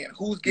work in,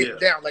 who's getting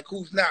down, like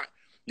who's not.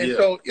 And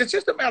so it's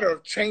just a matter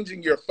of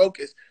changing your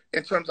focus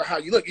in terms of how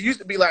you look. It used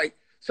to be like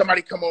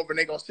somebody come over and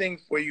they're going to sing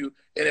for you.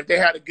 And if they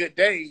had a good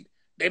day,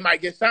 they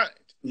might get signed.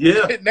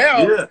 Yeah.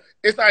 Now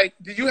it's like,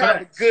 do you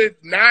have a good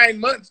 9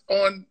 months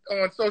on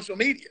social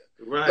media?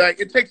 Right.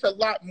 Like it takes a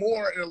lot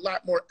more and a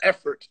lot more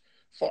effort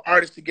for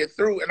artists to get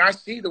through. And I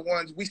see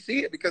we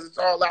see it because it's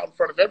all out in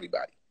front of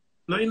everybody.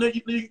 Now,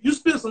 you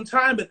spent some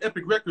time at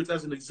Epic Records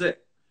as an exec.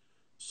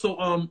 So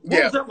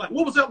what was that like?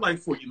 What was that like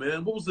for you,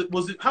 man?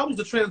 How was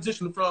the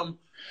transition from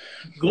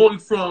going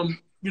from,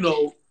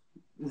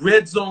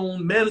 Red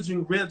Zone,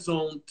 managing Red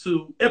Zone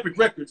to Epic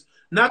Records?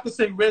 Not to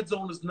say Red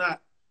Zone is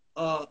not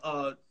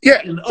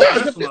in the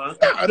upper echelon.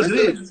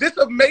 This is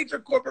a major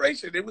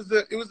corporation. It was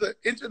an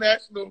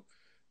international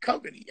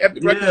company.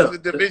 Epic Records is a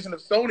division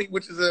of Sony,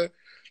 which is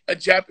a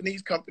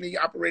Japanese company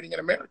operating in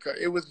America.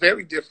 It was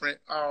very different.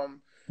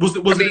 Was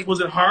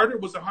it harder?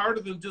 Was it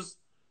harder than just?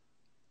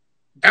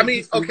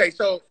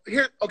 So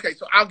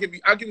I'll give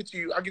it to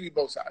you. I'll give you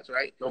both sides,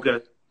 right? Okay.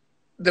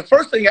 The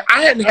first thing,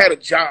 I hadn't had a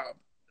job.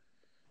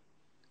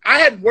 I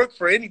hadn't worked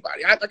for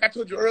anybody. Like I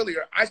told you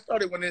earlier, I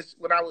started when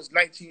I was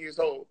 19 years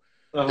old.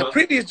 The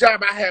previous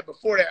job I had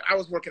before that, I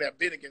was working at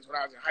Bennigan's when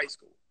I was in high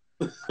school.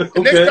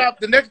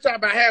 The next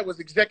job I had was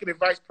executive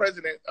vice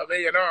president of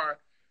A&R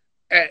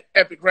at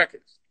Epic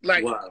Records.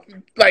 Like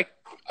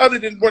other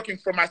than working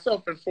for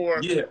myself and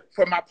for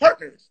my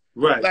partners.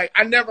 Right. Like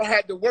I never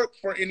had to work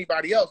for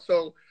anybody else.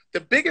 So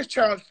the biggest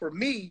challenge for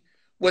me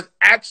was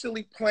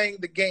actually playing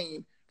the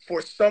game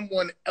for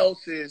someone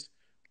else's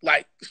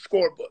like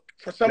scorebook,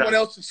 for someone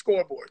else's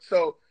scoreboard.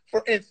 So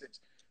for instance,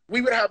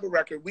 we would have a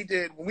record. We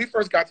did, when we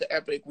first got to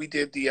Epic, we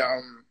did the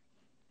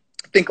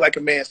Think Like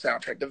a Man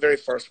soundtrack, the very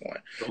first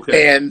one.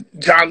 Okay. And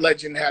John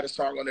Legend had a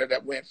song on there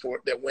that went,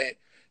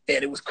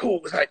 and it was cool.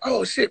 It was like,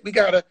 oh shit, we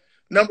got a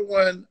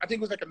 #1, I think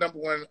it was like a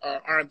 #1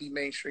 R&B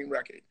mainstream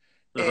record.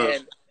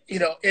 And, you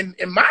know, in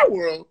my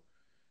world,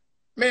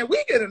 man,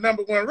 we get a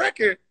 #1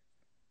 record,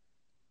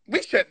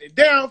 we shutting it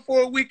down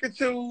for a week or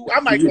two. I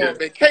might go on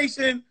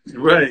vacation.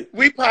 Right.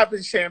 We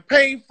popping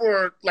champagne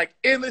for like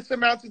endless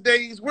amounts of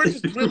days. We're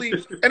just really,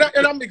 and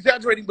I'm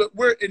exaggerating, but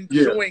we're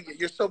enjoying it.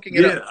 You're soaking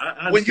it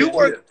up. When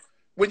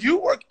you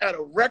work at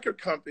a record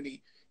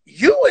company,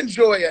 you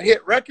enjoy a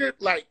hit record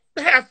like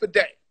half a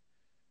day.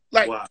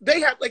 Like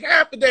they have like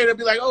half a day. They'll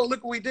be like, "Oh,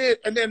 look what we did,"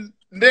 and then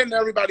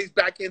everybody's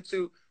back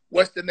into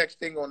what's the next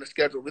thing on the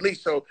schedule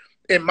release. So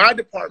in my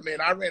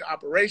department, I ran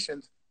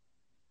operations.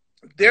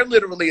 They're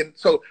literally, and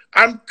so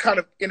I'm kind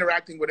of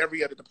interacting with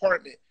every other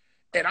department,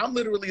 and I'm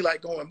literally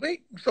like going,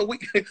 wait, so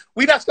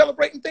we not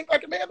celebrating Think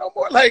Like a Man no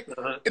more? Like,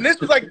 and this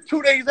was like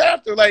 2 days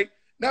after, like,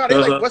 now they're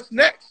like, what's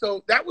next?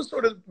 So that was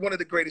sort of one of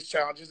the greatest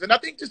challenges. And I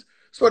think just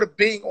sort of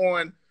being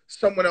on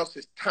someone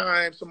else's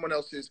time, someone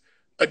else's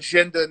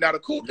agenda. Now, the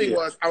cool thing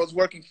was I was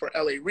working for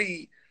L.A.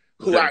 Reid,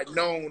 who I'd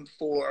known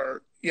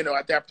for, you know,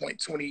 at that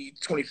point, 20,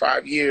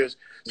 25 years.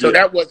 So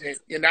that wasn't,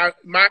 you know,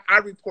 I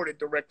reported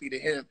directly to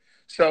him.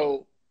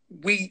 So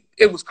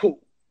it was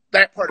cool.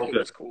 That part of it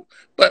was cool.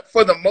 But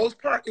for the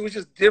most part, it was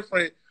just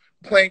different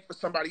playing for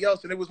somebody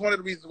else. And it was one of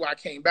the reasons why I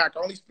came back. I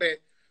only spent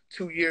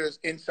 2 years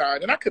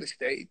inside, and I could have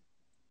stayed.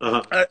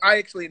 I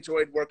actually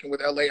enjoyed working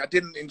with LA. I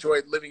didn't enjoy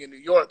living in New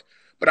York,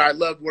 but I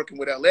loved working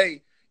with LA.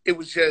 It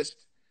was just,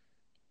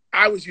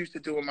 I was used to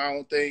doing my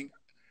own thing.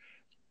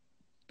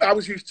 I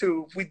was used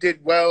to, if we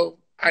did well,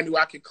 I knew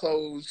I could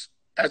close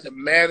as a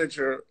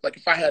manager. Like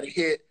if I had a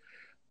hit,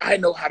 I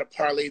know how to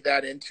parlay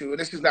that into, and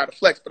this is not a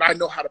flex, but I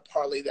know how to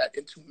parlay that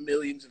into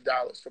millions of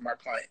dollars for my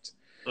clients.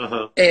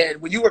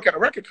 And when you work at a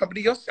record company,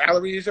 your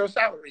salary is your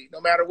salary,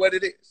 no matter what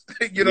it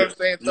is. You know what I'm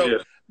saying? So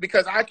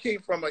because I came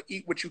from an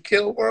eat what you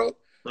kill world,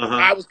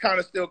 I was kind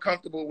of still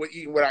comfortable with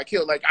eating what I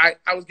kill. Like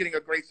I was getting a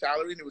great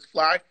salary and it was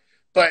fly,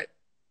 but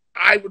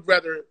I would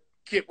rather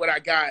get what I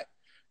got.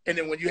 And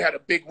then when you had a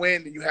big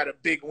win, then you had a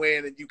big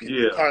win and you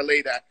can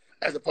parlay that,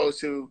 as opposed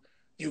to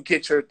you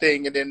get your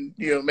thing and then,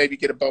 you know, maybe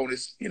get a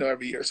bonus, you know,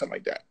 every year or something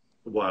like that.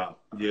 Wow.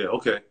 Yeah.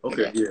 Okay.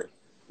 Yeah.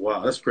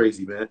 Wow. That's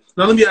crazy, man.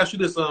 Now let me ask you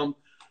this.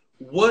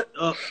 What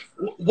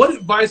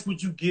advice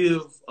would you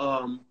give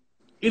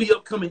any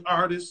upcoming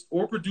artists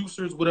or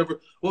producers, whatever?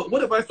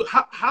 What advice?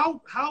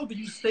 How do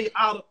you stay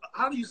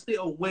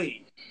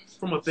away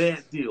from a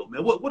bad deal,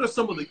 man? What are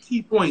some of the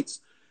key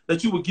points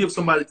that you would give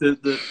somebody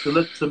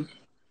to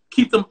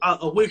keep them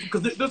away from?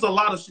 Because there's a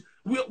lot of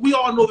we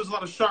all know there's a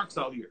lot of sharks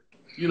out here.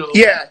 You know?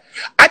 Yeah,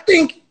 I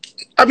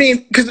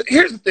mean, because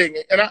here's the thing,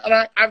 and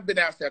I've been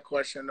asked that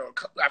question, or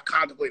I've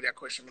contemplated that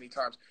question many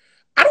times.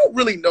 I don't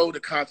really know the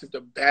concept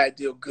of bad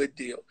deal, good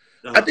deal.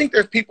 I think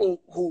there's people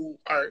who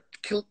are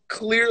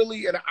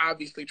clearly and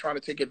obviously trying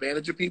to take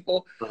advantage of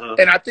people,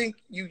 and I think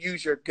you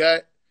use your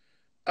gut,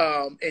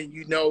 and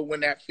you know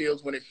when it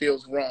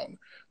feels wrong.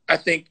 I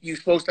think you're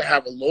supposed to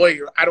have a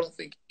lawyer. I don't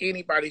think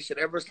anybody should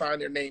ever sign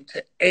their name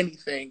to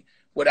anything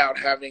without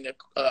having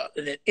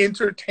an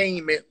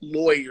entertainment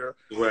lawyer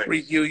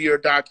review your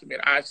document.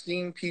 I've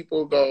seen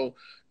people go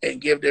and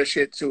give their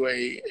shit to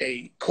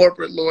a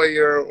corporate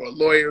lawyer or a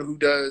lawyer who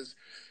does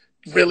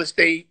real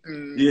estate,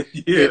 and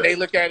they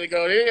look at it and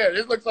go, yeah,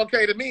 this looks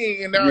okay to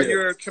me, and now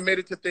you're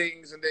committed to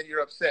things, and then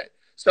you're upset.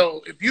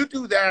 So if you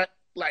do that,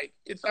 like,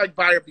 it's like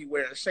buyer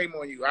beware. Shame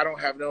on you. I don't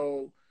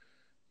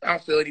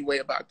feel any way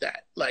about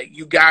that. Like,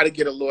 you got to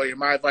get a lawyer.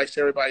 My advice to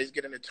everybody is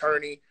get an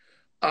attorney.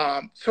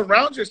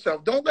 Surround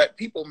yourself. Don't let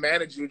people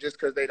manage you just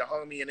because they the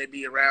homie and they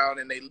be around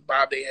and they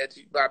bob their head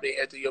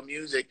to your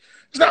music.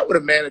 It's not what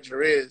a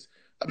manager is.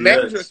 A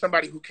manager is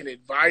somebody who can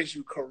advise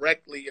you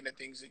correctly in the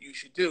things that you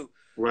should do.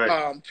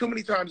 Too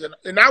many times,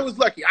 and I was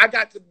lucky. I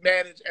got to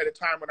manage at a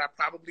time when I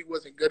probably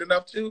wasn't good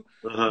enough to,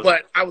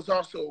 but I was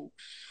also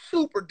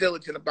super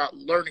diligent about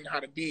learning how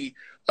to be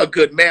a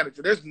good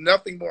manager. There's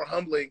nothing more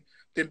humbling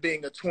than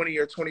being a 20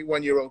 or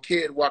 21-year-old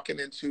kid walking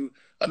into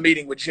a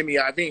meeting with Jimmy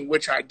Iovine,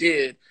 which I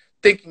did,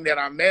 thinking that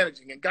I'm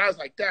managing. And guys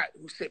like that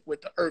who sit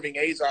with the Irving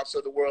Azoffs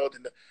of the world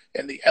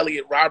and the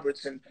Elliot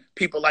Roberts and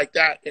people like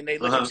that, and they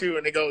look at you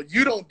and they go,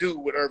 you don't do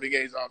what Irving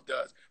Azoff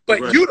does.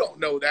 But you don't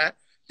know that.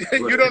 You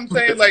know what I'm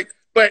saying? Like,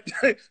 but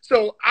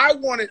so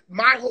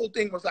my whole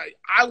thing was like,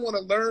 I want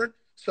to learn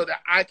so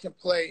that I can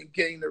play and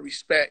gain the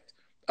respect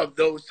of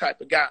those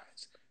type of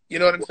guys. You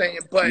know what I'm saying?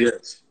 But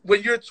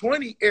when you're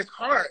 20, it's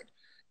hard.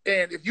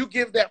 And if you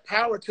give that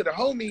power to the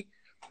homie,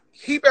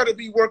 he better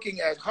be working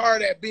as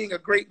hard at being a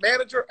great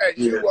manager as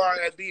you are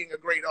at being a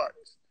great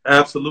artist.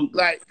 Absolutely.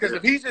 Like, because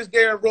if he's just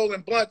there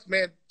rolling blunts,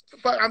 man,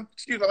 fuck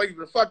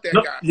that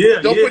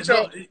guy.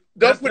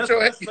 Don't put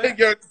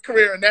your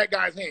career in that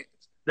guy's hands.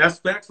 That's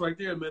facts right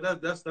there, man.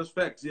 That's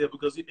facts. Yeah,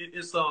 because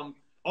it's all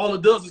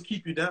it does is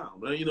keep you down,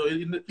 man. You know.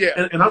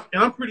 And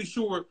I'm pretty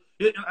sure.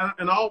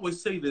 And I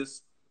always say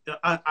this.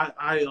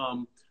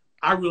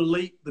 I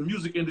relate the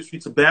music industry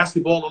to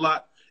basketball a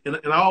lot. And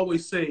I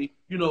always say,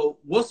 you know,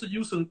 what's the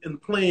use in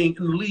playing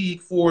in the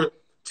league for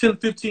 10,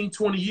 15,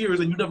 20 years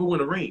and you never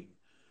win a ring?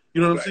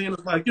 You know what I'm saying?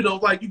 It's like, you know,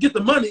 like you get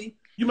the money,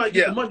 you might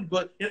get the money,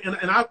 but and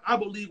I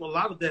believe a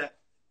lot of that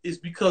is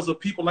because of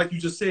people, like you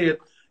just said,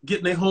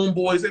 getting their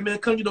homeboys. Hey, man,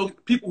 come, you know,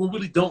 people who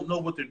really don't know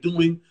what they're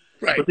doing.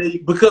 Right.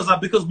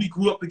 But because we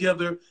grew up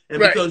together and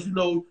because, you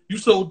know, you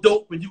sold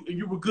dope and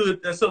you were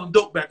good at selling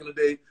dope back in the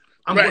day,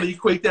 I'm going to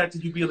equate that to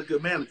you being a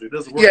good manager. It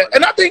doesn't work. Yeah,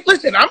 and I think,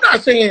 listen, I'm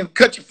not saying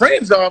cut your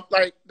friends off.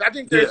 Like, I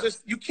think there's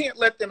just, you can't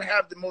let them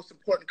have the most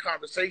important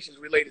conversations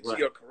related to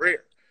your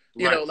career.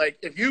 You know, like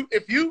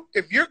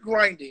if you're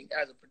grinding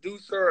as a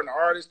producer, an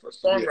artist, or a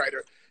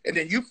songwriter, and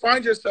then you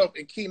find yourself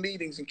in key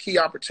meetings and key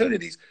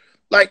opportunities,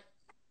 like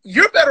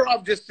you're better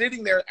off just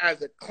sitting there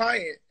as a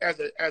client, as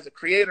a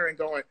creator, and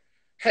going,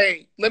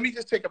 hey, let me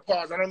just take a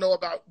pause. I don't know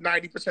about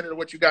 90% of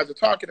what you guys are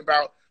talking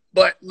about,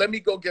 but let me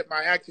go get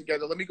my act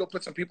together. Let me go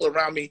put some people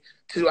around me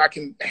I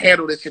can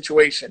handle this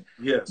situation.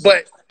 Yes.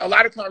 But a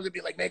lot of times it'd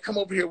be like, man, come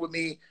over here with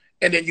me.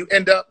 And then you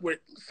end up with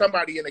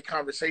somebody in a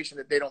conversation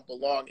that they don't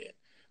belong in.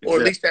 Or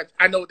at least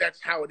I know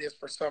that's how it is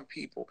for some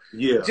people.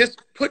 Yeah.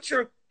 Just put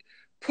your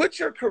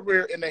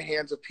career in the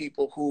hands of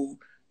people who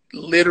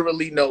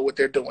literally know what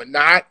they're doing.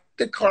 Not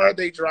the car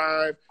they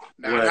drive,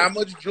 not how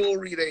much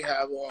jewelry they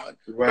have on,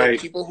 but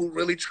people who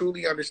really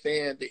truly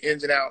understand the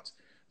ins and outs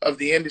of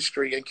the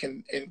industry and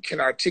can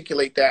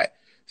articulate that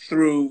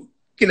through,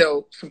 you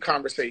know, some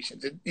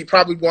conversations. You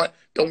probably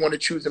don't want to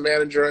choose a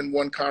manager in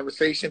one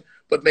conversation,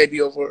 but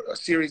maybe over a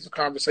series of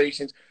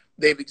conversations,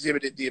 they've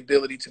exhibited the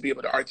ability to be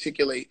able to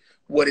articulate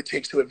what it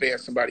takes to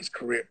advance somebody's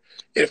career.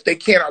 If they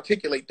can't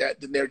articulate that,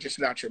 then they're just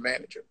not your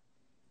manager.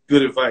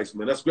 Good advice,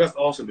 man. That's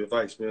awesome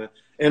advice, man.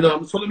 And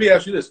so let me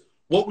ask you this: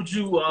 what would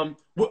you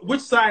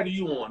which side are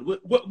you on?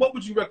 What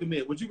would you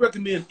recommend? Would you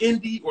recommend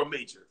indie or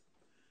major?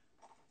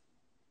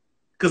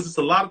 Because it's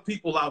a lot of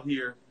people out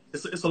here.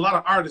 It's a lot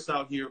of artists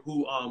out here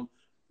who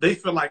they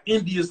feel like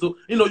indie is the,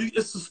 you know,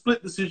 it's a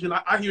split decision.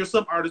 I hear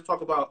some artists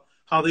talk about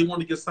how they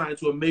want to get signed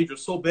to a major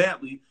so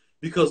badly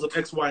because of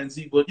X, Y, and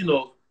Z. But, you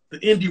know, the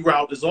indie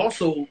route is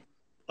also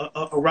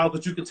a route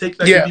that you can take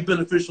that can be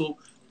beneficial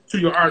to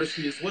your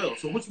artistry as well.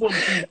 So which one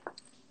would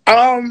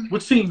you,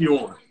 which team you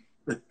on?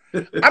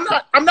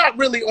 I'm not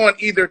really on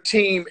either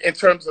team in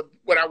terms of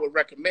what I would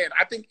recommend.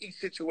 I think each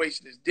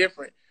situation is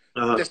different.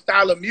 The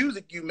style of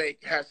music you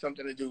make has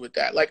something to do with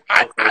that. Like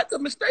the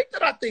mistake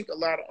that I think a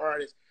lot of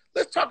artists,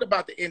 let's talk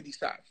about the indie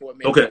side for a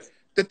minute. Okay.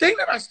 The thing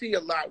that I see a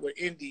lot with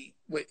indie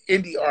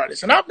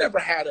artists, and I've never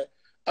had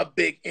a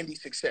big indie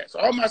success.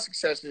 All my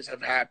successes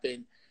have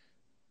happened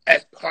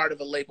as part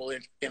of a label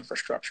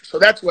infrastructure. So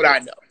that's what I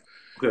know.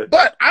 Okay.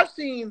 But I've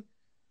seen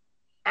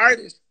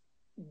artists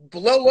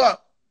blow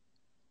up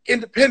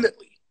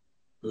independently.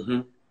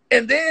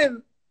 And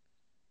then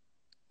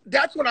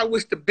that's when I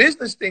wish the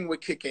business thing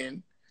would kick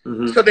in.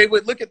 So they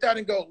would look at that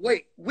and go,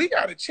 wait, we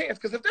got a chance.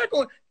 Because if they're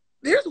going,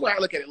 here's the way I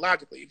look at it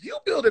logically. If you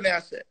build an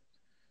asset,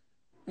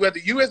 whether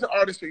you as an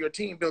artist or your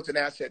team builds an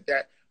asset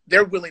that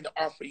they're willing to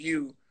offer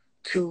you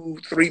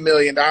 $2-3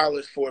 million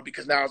for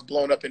because now it's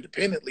blown up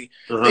independently,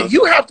 then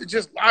you have to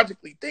just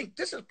logically think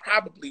this is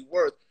probably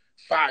worth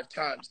 5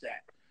 times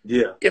that.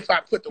 Yeah. If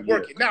I put the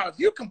work in. Now, if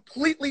you're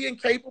completely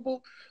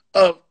incapable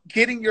of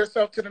getting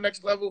yourself to the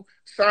next level,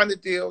 sign the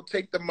deal,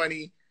 take the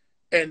money,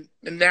 and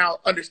now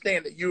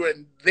understand that you're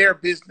in their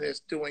business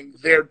doing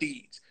their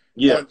deeds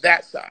on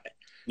that side.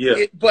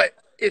 But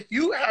if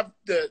you have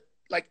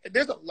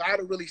there's a lot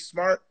of really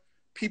smart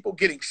people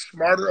getting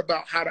smarter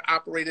about how to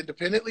operate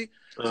independently.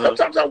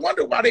 Sometimes I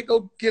wonder why they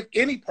go give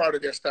any part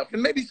of their stuff.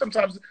 And maybe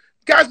sometimes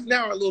guys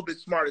now are a little bit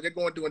smarter. They're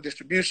going doing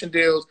distribution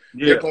deals.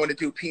 They're going to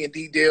do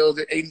P&D deals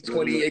at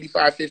 80-20,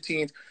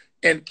 85-15,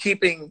 and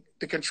keeping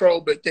the control,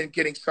 but then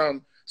getting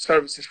some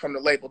services from the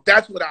label.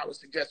 That's what I would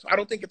suggest. So I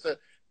don't think it's a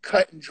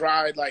cut and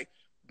dried, like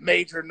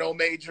major, no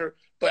major,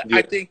 but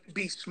I think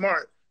be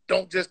smart.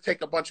 Don't just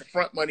take a bunch of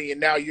front money and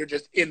now you're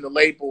just in the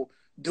label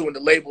doing the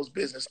label's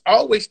business.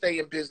 Always stay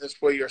in business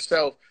for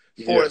yourself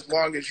for as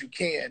long as you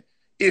can,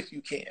 if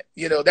you can.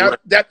 You know, that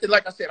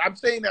like I said, I'm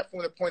saying that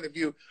from the point of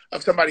view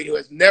of somebody who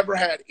has never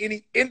had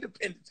any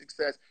independent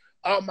success.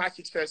 All my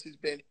success has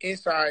been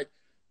inside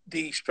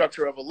the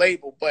structure of a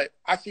label, but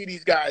I see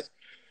these guys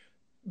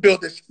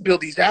build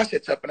these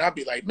assets up, and I'll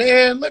be like,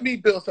 man, let me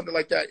build something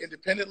like that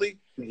independently.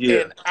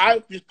 And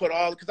I just put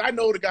because I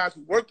know the guys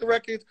who work the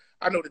records,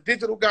 I know the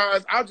digital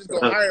guys. I'll just go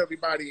hire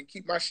everybody and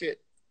keep my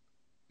shit.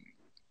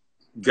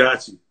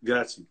 Got you.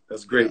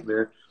 That's great,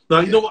 man. Now,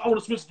 you know what? I want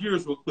to switch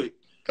gears real quick.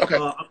 Okay.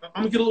 I'm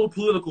gonna get a little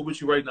political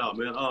with you right now,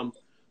 man.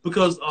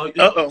 Because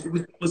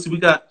let's see, we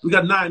got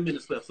 9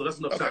 minutes left, so that's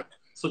enough time.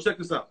 So check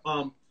this out.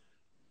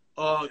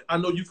 I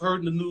know you've heard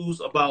in the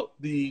news about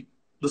the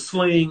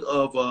slaying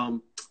of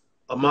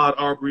Ahmaud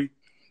Arbery.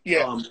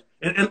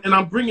 And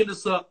I'm bringing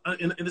this up,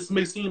 and this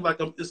may seem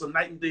like it's a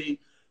night and day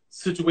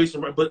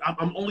situation, right? But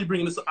I'm only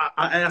bringing this up.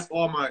 I asked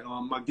all my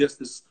my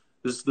guests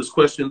this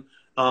question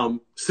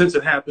since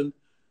it happened.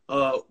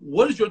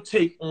 What is your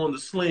take on the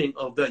slaying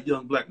of that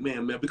young black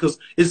man, man? Because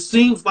it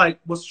seems like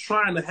what's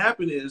trying to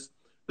happen is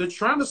they're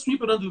trying to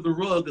sweep it under the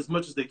rug as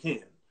much as they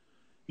can.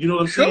 You know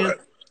what I'm saying?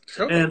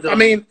 Sure. And I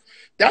mean,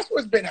 that's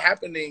what's been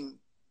happening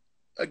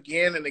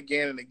again and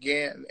again and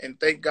again. And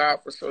thank God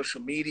for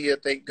social media.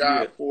 Thank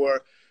God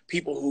for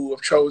people who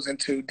have chosen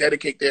to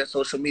dedicate their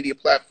social media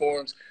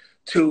platforms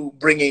to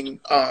bringing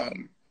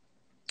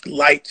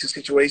light to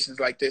situations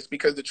like this.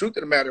 Because the truth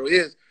of the matter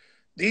is,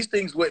 these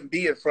things wouldn't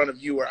be in front of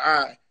you or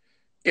I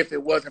if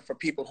it wasn't for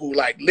people who,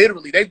 like,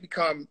 literally, they've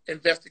become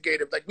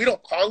investigative. Like, we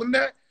don't call them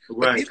that.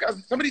 Right. But these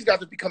guys, some of these guys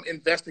have become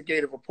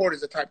investigative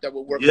reporters, the type that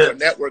would work for a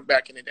network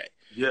back in the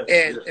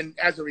day. And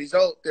as a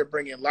result, they're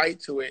bringing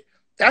light to it.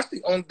 That's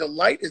the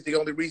light is the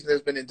only reason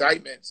there's been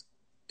indictments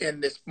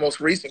in this most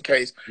recent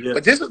case.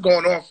 But this is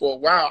going on for a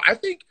while. I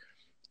think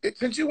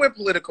since you went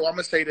political, I'm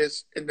gonna say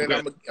this, and then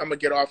I'm gonna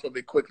get off of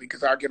it quickly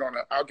because I'll get on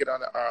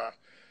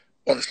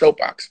the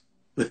soapbox.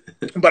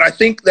 But I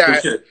think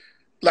that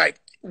like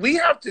we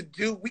got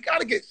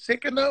to get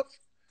sick enough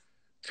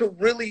to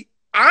really.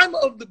 I'm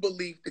of the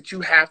belief that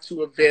you have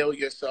to avail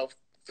yourself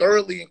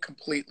thoroughly and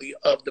completely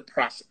of the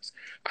process.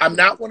 I'm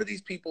not one of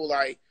these people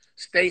like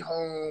stay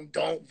home,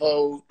 don't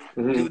vote,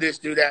 do this,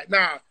 do that.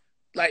 Nah,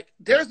 like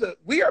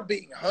we are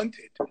being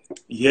hunted.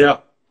 Yeah.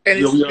 And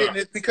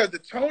it's because the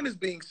tone is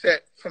being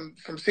set from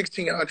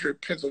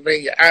 1600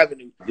 Pennsylvania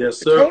Avenue. Yes,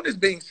 sir. The tone is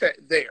being set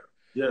there.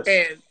 Yes.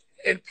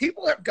 And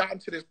people have gotten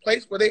to this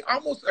place where they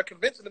almost are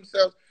convincing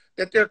themselves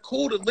that they're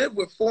cool to live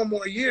with 4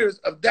 more years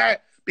of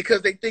that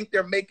because they think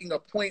they're making a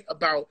point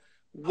about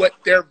what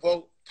their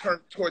vote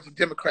towards the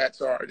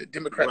Democrats are, the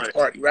Democratic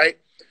Party, right?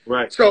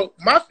 Right. So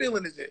my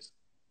feeling is this.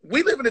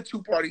 We live in a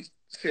 2-party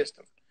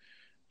system.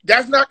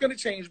 That's not going to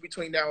change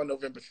between now and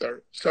November 3rd.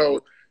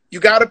 So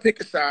you got to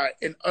pick a side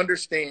and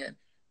understand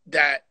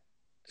that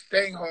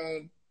staying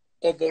home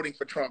or voting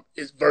for Trump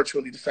is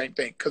virtually the same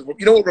thing. Because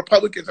you know what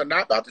Republicans are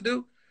not about to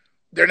do?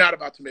 They're not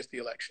about to miss the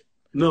election.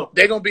 No.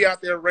 They're going to be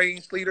out there,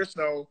 rain, sleet, or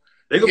snow.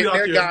 They're going to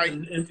be out there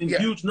in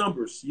huge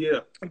numbers.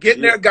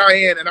 Getting their guy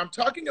in. And I'm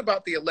talking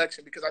about the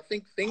election because I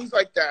think things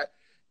like that,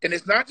 and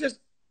it's not just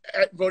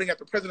voting at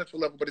the presidential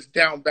level, but it's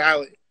down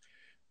ballot,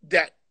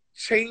 that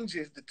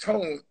changes the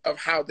tone of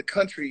how the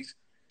country's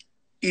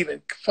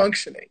even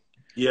functioning.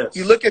 Yes.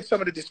 You look at some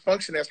of the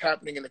dysfunction that's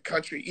happening in the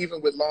country, even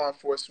with law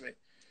enforcement,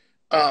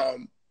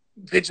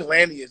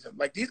 vigilantism.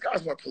 Like, these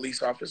guys weren't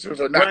police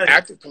officers or not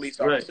active police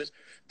officers.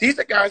 These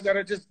are guys that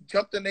are just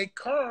jumped in their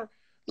car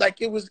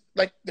like it was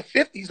like the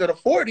 50s or the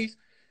 40s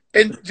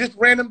and just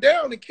ran them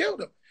down and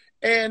killed them.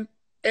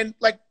 And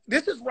like,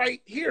 this is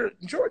right here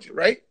in Georgia,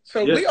 right?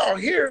 So we all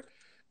here,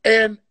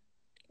 and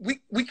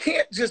we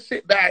can't just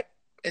sit back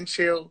and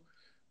chill.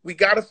 We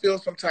got to feel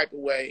some type of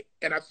way.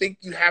 And I think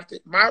you have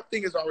to, my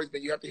thing has always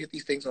been, you have to hit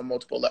these things on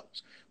multiple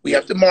levels. We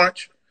have to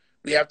march.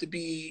 We have to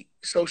be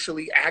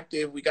socially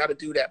active. We got to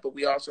do that. But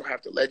we also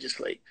have to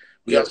legislate.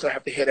 We also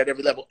have to hit at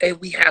every level.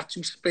 And we have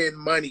to spend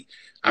money.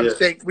 I'm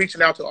saying,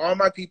 reaching out to all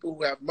my people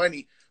who have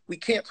money. We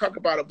can't talk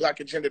about a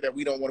black agenda that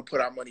we don't want to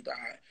put our money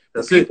behind.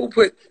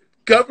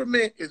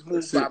 Government is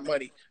moved by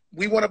money.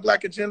 We want a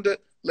black agenda.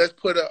 Let's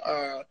put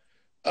a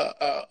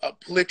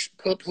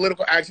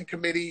political action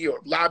committee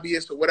or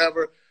lobbyists or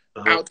whatever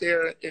out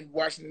there in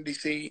Washington,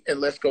 D.C., and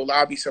let's go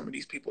lobby some of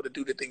these people to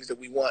do the things that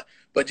we want.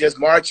 But just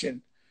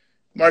marching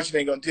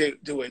ain't going to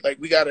do it. Like,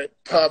 we got to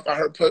I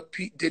heard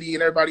Pete, Diddy,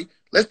 and everybody,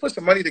 let's put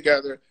some money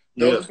together.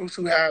 Those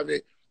who have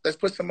it, let's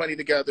put some money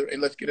together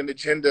and let's get an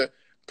agenda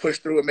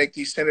pushed through and make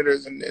these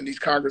senators and these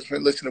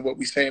congressmen listen to what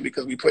we're saying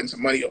because we're putting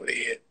some money over their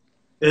head.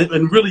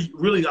 And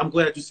really, I'm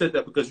glad you said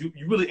that because you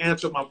really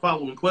answered my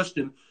following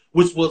question,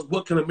 which was,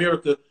 what can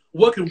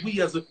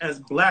we as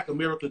Black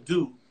America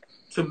do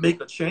to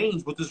make a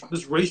change with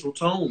this racial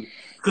tone?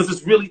 Because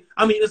it's really,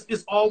 I mean,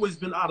 it's always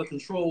been out of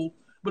control,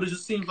 but it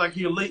just seems like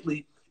here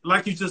lately,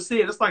 like you just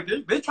said, it's like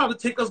they're trying to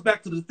take us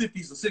back to the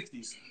 50s and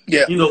 60s.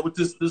 Yeah. You know, with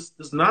this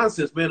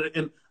nonsense, man.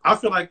 And I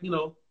feel like, you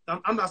know,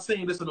 I'm not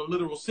saying this in a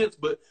literal sense,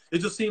 but it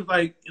just seems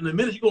like in a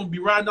minute you're going to be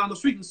riding down the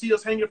street and see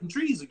us hanging from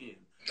trees again.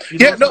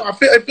 You know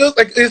it feels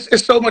like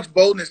it's so much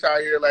boldness out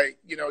here. Like,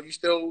 you know, you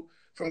still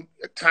from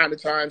time to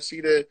time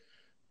see the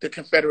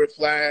Confederate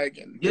flag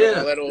and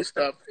all that old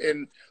stuff.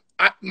 And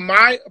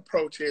my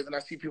approach is, and I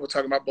see people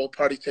talking about both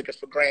parties take us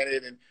for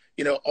granted and,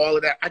 you know, all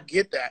of that. I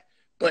get that.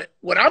 But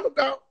what I'm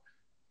about,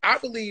 I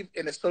believe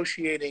in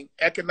associating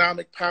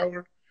economic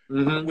power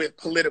with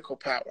political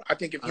power. I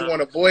think if you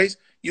want a voice,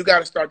 you got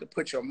to start to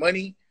put your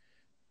money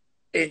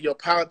and your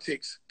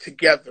politics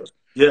together.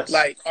 Yes.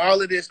 Like,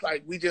 all of this,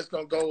 like, we just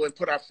going to go and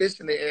put our fists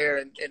in the air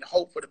and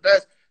hope for the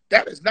best.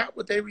 That is not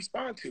what they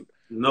respond to.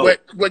 No.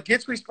 What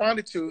gets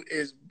responded to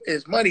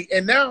is money.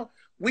 And now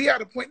we are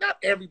at a point, not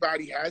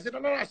everybody has it.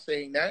 I'm not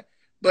saying that.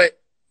 But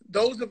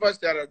those of us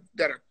that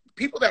are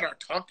people that are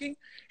talking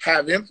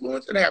have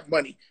influence and have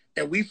money.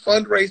 And we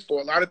fundraise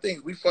for a lot of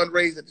things. We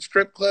fundraise at the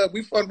strip club.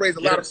 We fundraise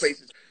a lot of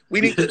places. We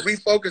need to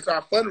refocus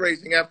our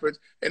fundraising efforts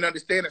and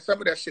understand that some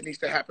of that shit needs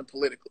to happen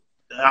politically.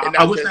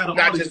 I wish I had an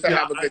audience. Just to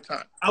have a good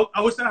time.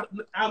 I wish I had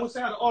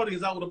an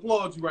audience. I would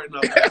applaud you right now.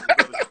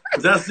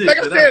 That's it.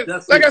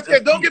 Like I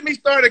said, don't get me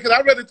started because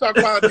I'd rather talk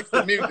politics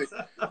than music,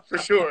 for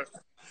sure.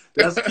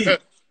 That's key.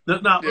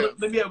 Now,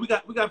 Yeah. we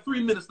got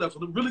 3 minutes left. So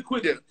really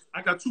quick, Yeah.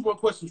 I got 2 more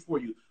questions for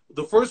you.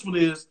 The first one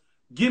is,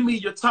 give me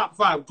your top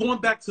 5. Going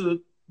back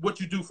to what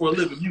you do for a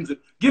living, music.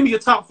 Give me your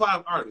top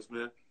 5 artists,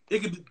 man.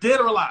 It could be dead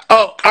or alive.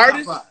 Oh,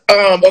 artists?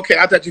 Okay,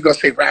 I thought you were going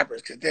to say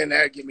rappers because then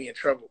that'd get me in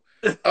trouble.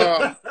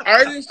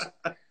 Artists?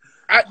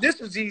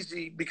 This is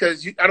easy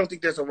because I don't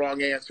think there's a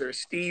wrong answer. It's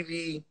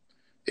Stevie,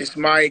 it's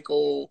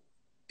Michael,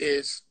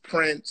 it's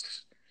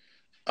Prince.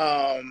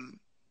 Man,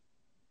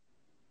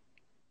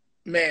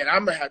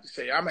 I'm gonna have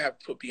to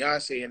put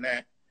Beyonce in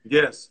that.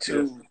 Yes.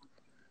 Too.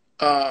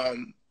 Yes.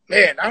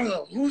 Man, I don't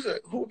know who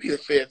would be the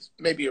fifth.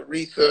 Maybe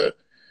Aretha,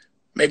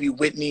 maybe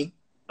Whitney.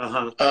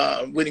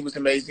 Whitney was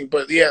amazing,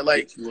 but yeah,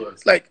 like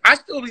I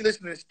still be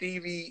listening to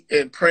Stevie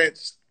and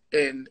Prince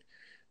and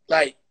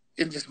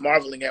just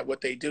marveling at what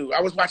they do.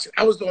 I was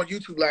on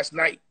YouTube last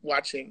night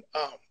watching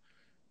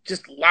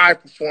just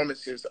live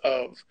performances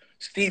of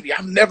Stevie.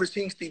 I've never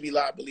seen Stevie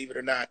live, believe it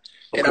or not.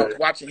 And I was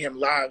watching him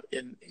live,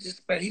 and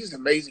he's an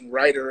amazing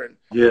writer and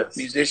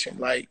musician.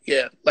 Like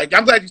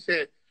I'm glad you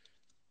said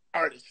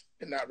artists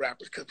and not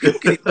rappers, because people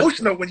get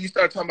emotional when you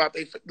start talking about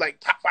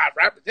top 5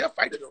 rappers. They'll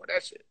fight over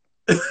that shit.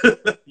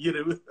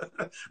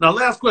 Now,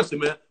 last question,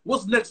 man.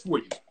 What's next for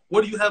you?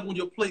 What do you have on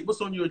your plate? What's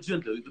on your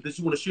agenda that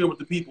you want to share with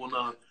the people?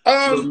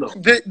 There's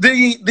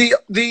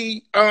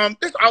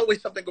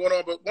always something going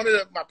on, but one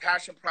of my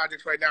passion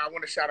projects right now, I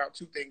want to shout out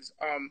 2 things.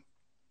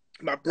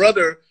 My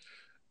brother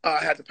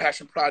has a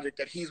passion project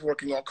that he's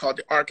working on called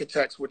The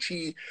Architects, which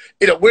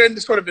we're in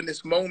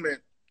this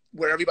moment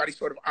where everybody's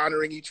sort of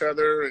honoring each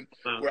other, and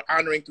we're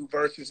honoring through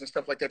verses and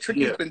stuff like that.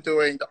 Tricky's been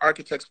doing the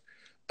Architects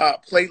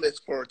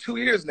playlist for 2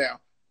 years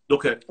now.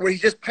 Okay. Where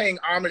he's just paying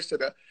homage to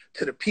the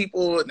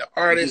people and the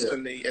artists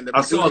and the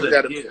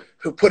producers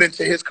who put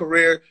into his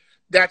career.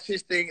 That's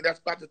his thing. That's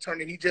about to turn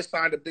in. He just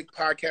signed a big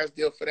podcast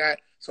deal for that.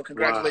 So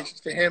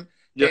congratulations to him.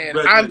 Yeah, and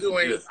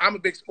I'm a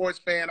big sports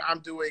fan. I'm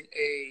doing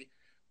a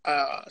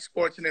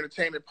sports and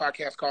entertainment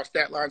podcast called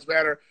Stat Lines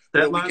Matter.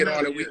 We get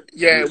on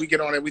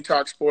it. We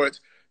talk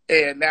sports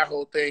and that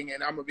whole thing.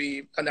 And I'm going to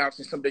be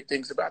announcing some big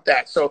things about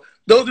that. So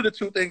those are the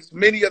 2 things.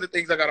 Many other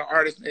things. I got an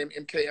artist named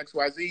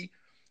MKXYZ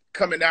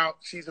coming out.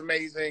 She's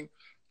amazing.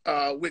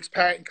 Wix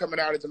Patton coming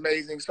out is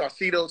amazing.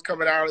 Saucedo's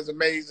coming out is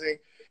amazing.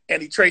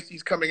 Annie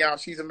Tracy's coming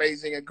out. She's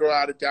amazing. A girl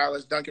out of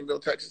Dallas,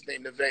 Duncanville, Texas,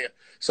 named Nevaeh.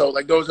 So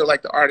those are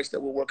the artists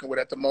that we're working with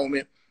at the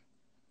moment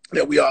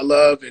that we all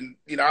love. And,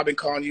 I've been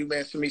calling you,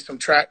 man, send me some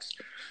tracks.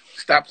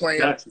 Stop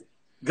playing.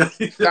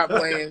 Stop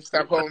playing.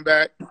 Stop holding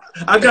back.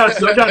 I got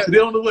you.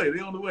 They're on the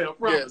way. I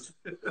promise.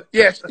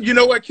 Yes. You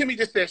know what? Kimmy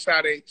just said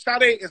Sade.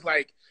 Sade is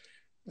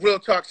real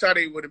talk,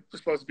 Sade was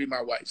supposed to be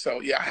my wife.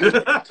 So, yeah, I have to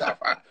be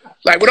top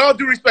 5. With all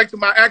due respect to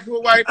my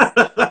actual wife,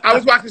 I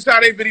was watching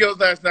Sade videos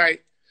last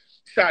night.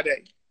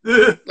 Sade.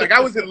 I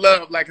was in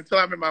love. Until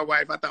I met my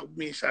wife, I thought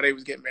me and Sade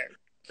was getting married.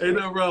 Ain't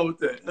nothing wrong with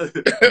that.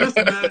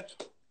 Listen, man,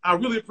 I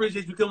really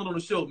appreciate you coming on the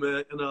show,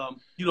 man. And, I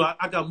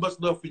got much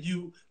love for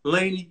you,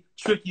 Laney,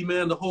 Tricky,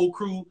 man, the whole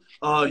crew.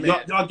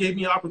 Y'all gave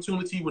me an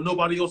opportunity when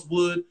nobody else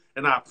would,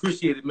 and I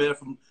appreciate it, man,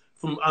 from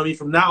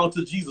now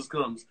until Jesus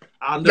comes.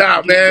 I'll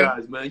never forget you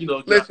guys, man.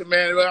 Listen,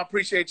 man, I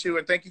appreciate you,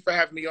 and thank you for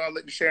having me on,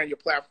 sharing your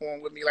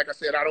platform with me. Like I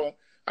said, I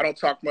don't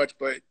talk much,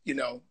 but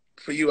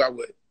for you, I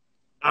would.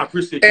 I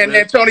appreciate you, and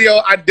man. Antonio,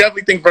 I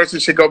definitely think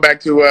verses should go back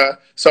to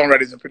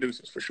songwriters and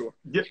producers for sure.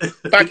 Yeah,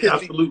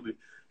 absolutely.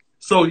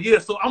 So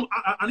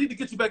I need to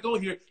get you back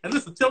on here. And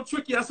listen, tell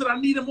Tricky I said I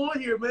need him on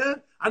here,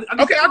 man.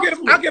 I'll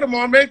get him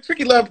on, man.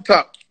 Tricky loves to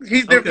talk.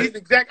 He's the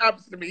exact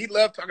opposite of me. He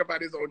loves talking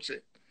about his own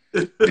shit.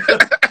 All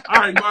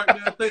right, Mark,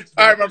 man. Thanks. Man.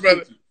 All right, my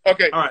brother.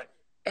 Okay. All right.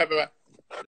 Bye-bye.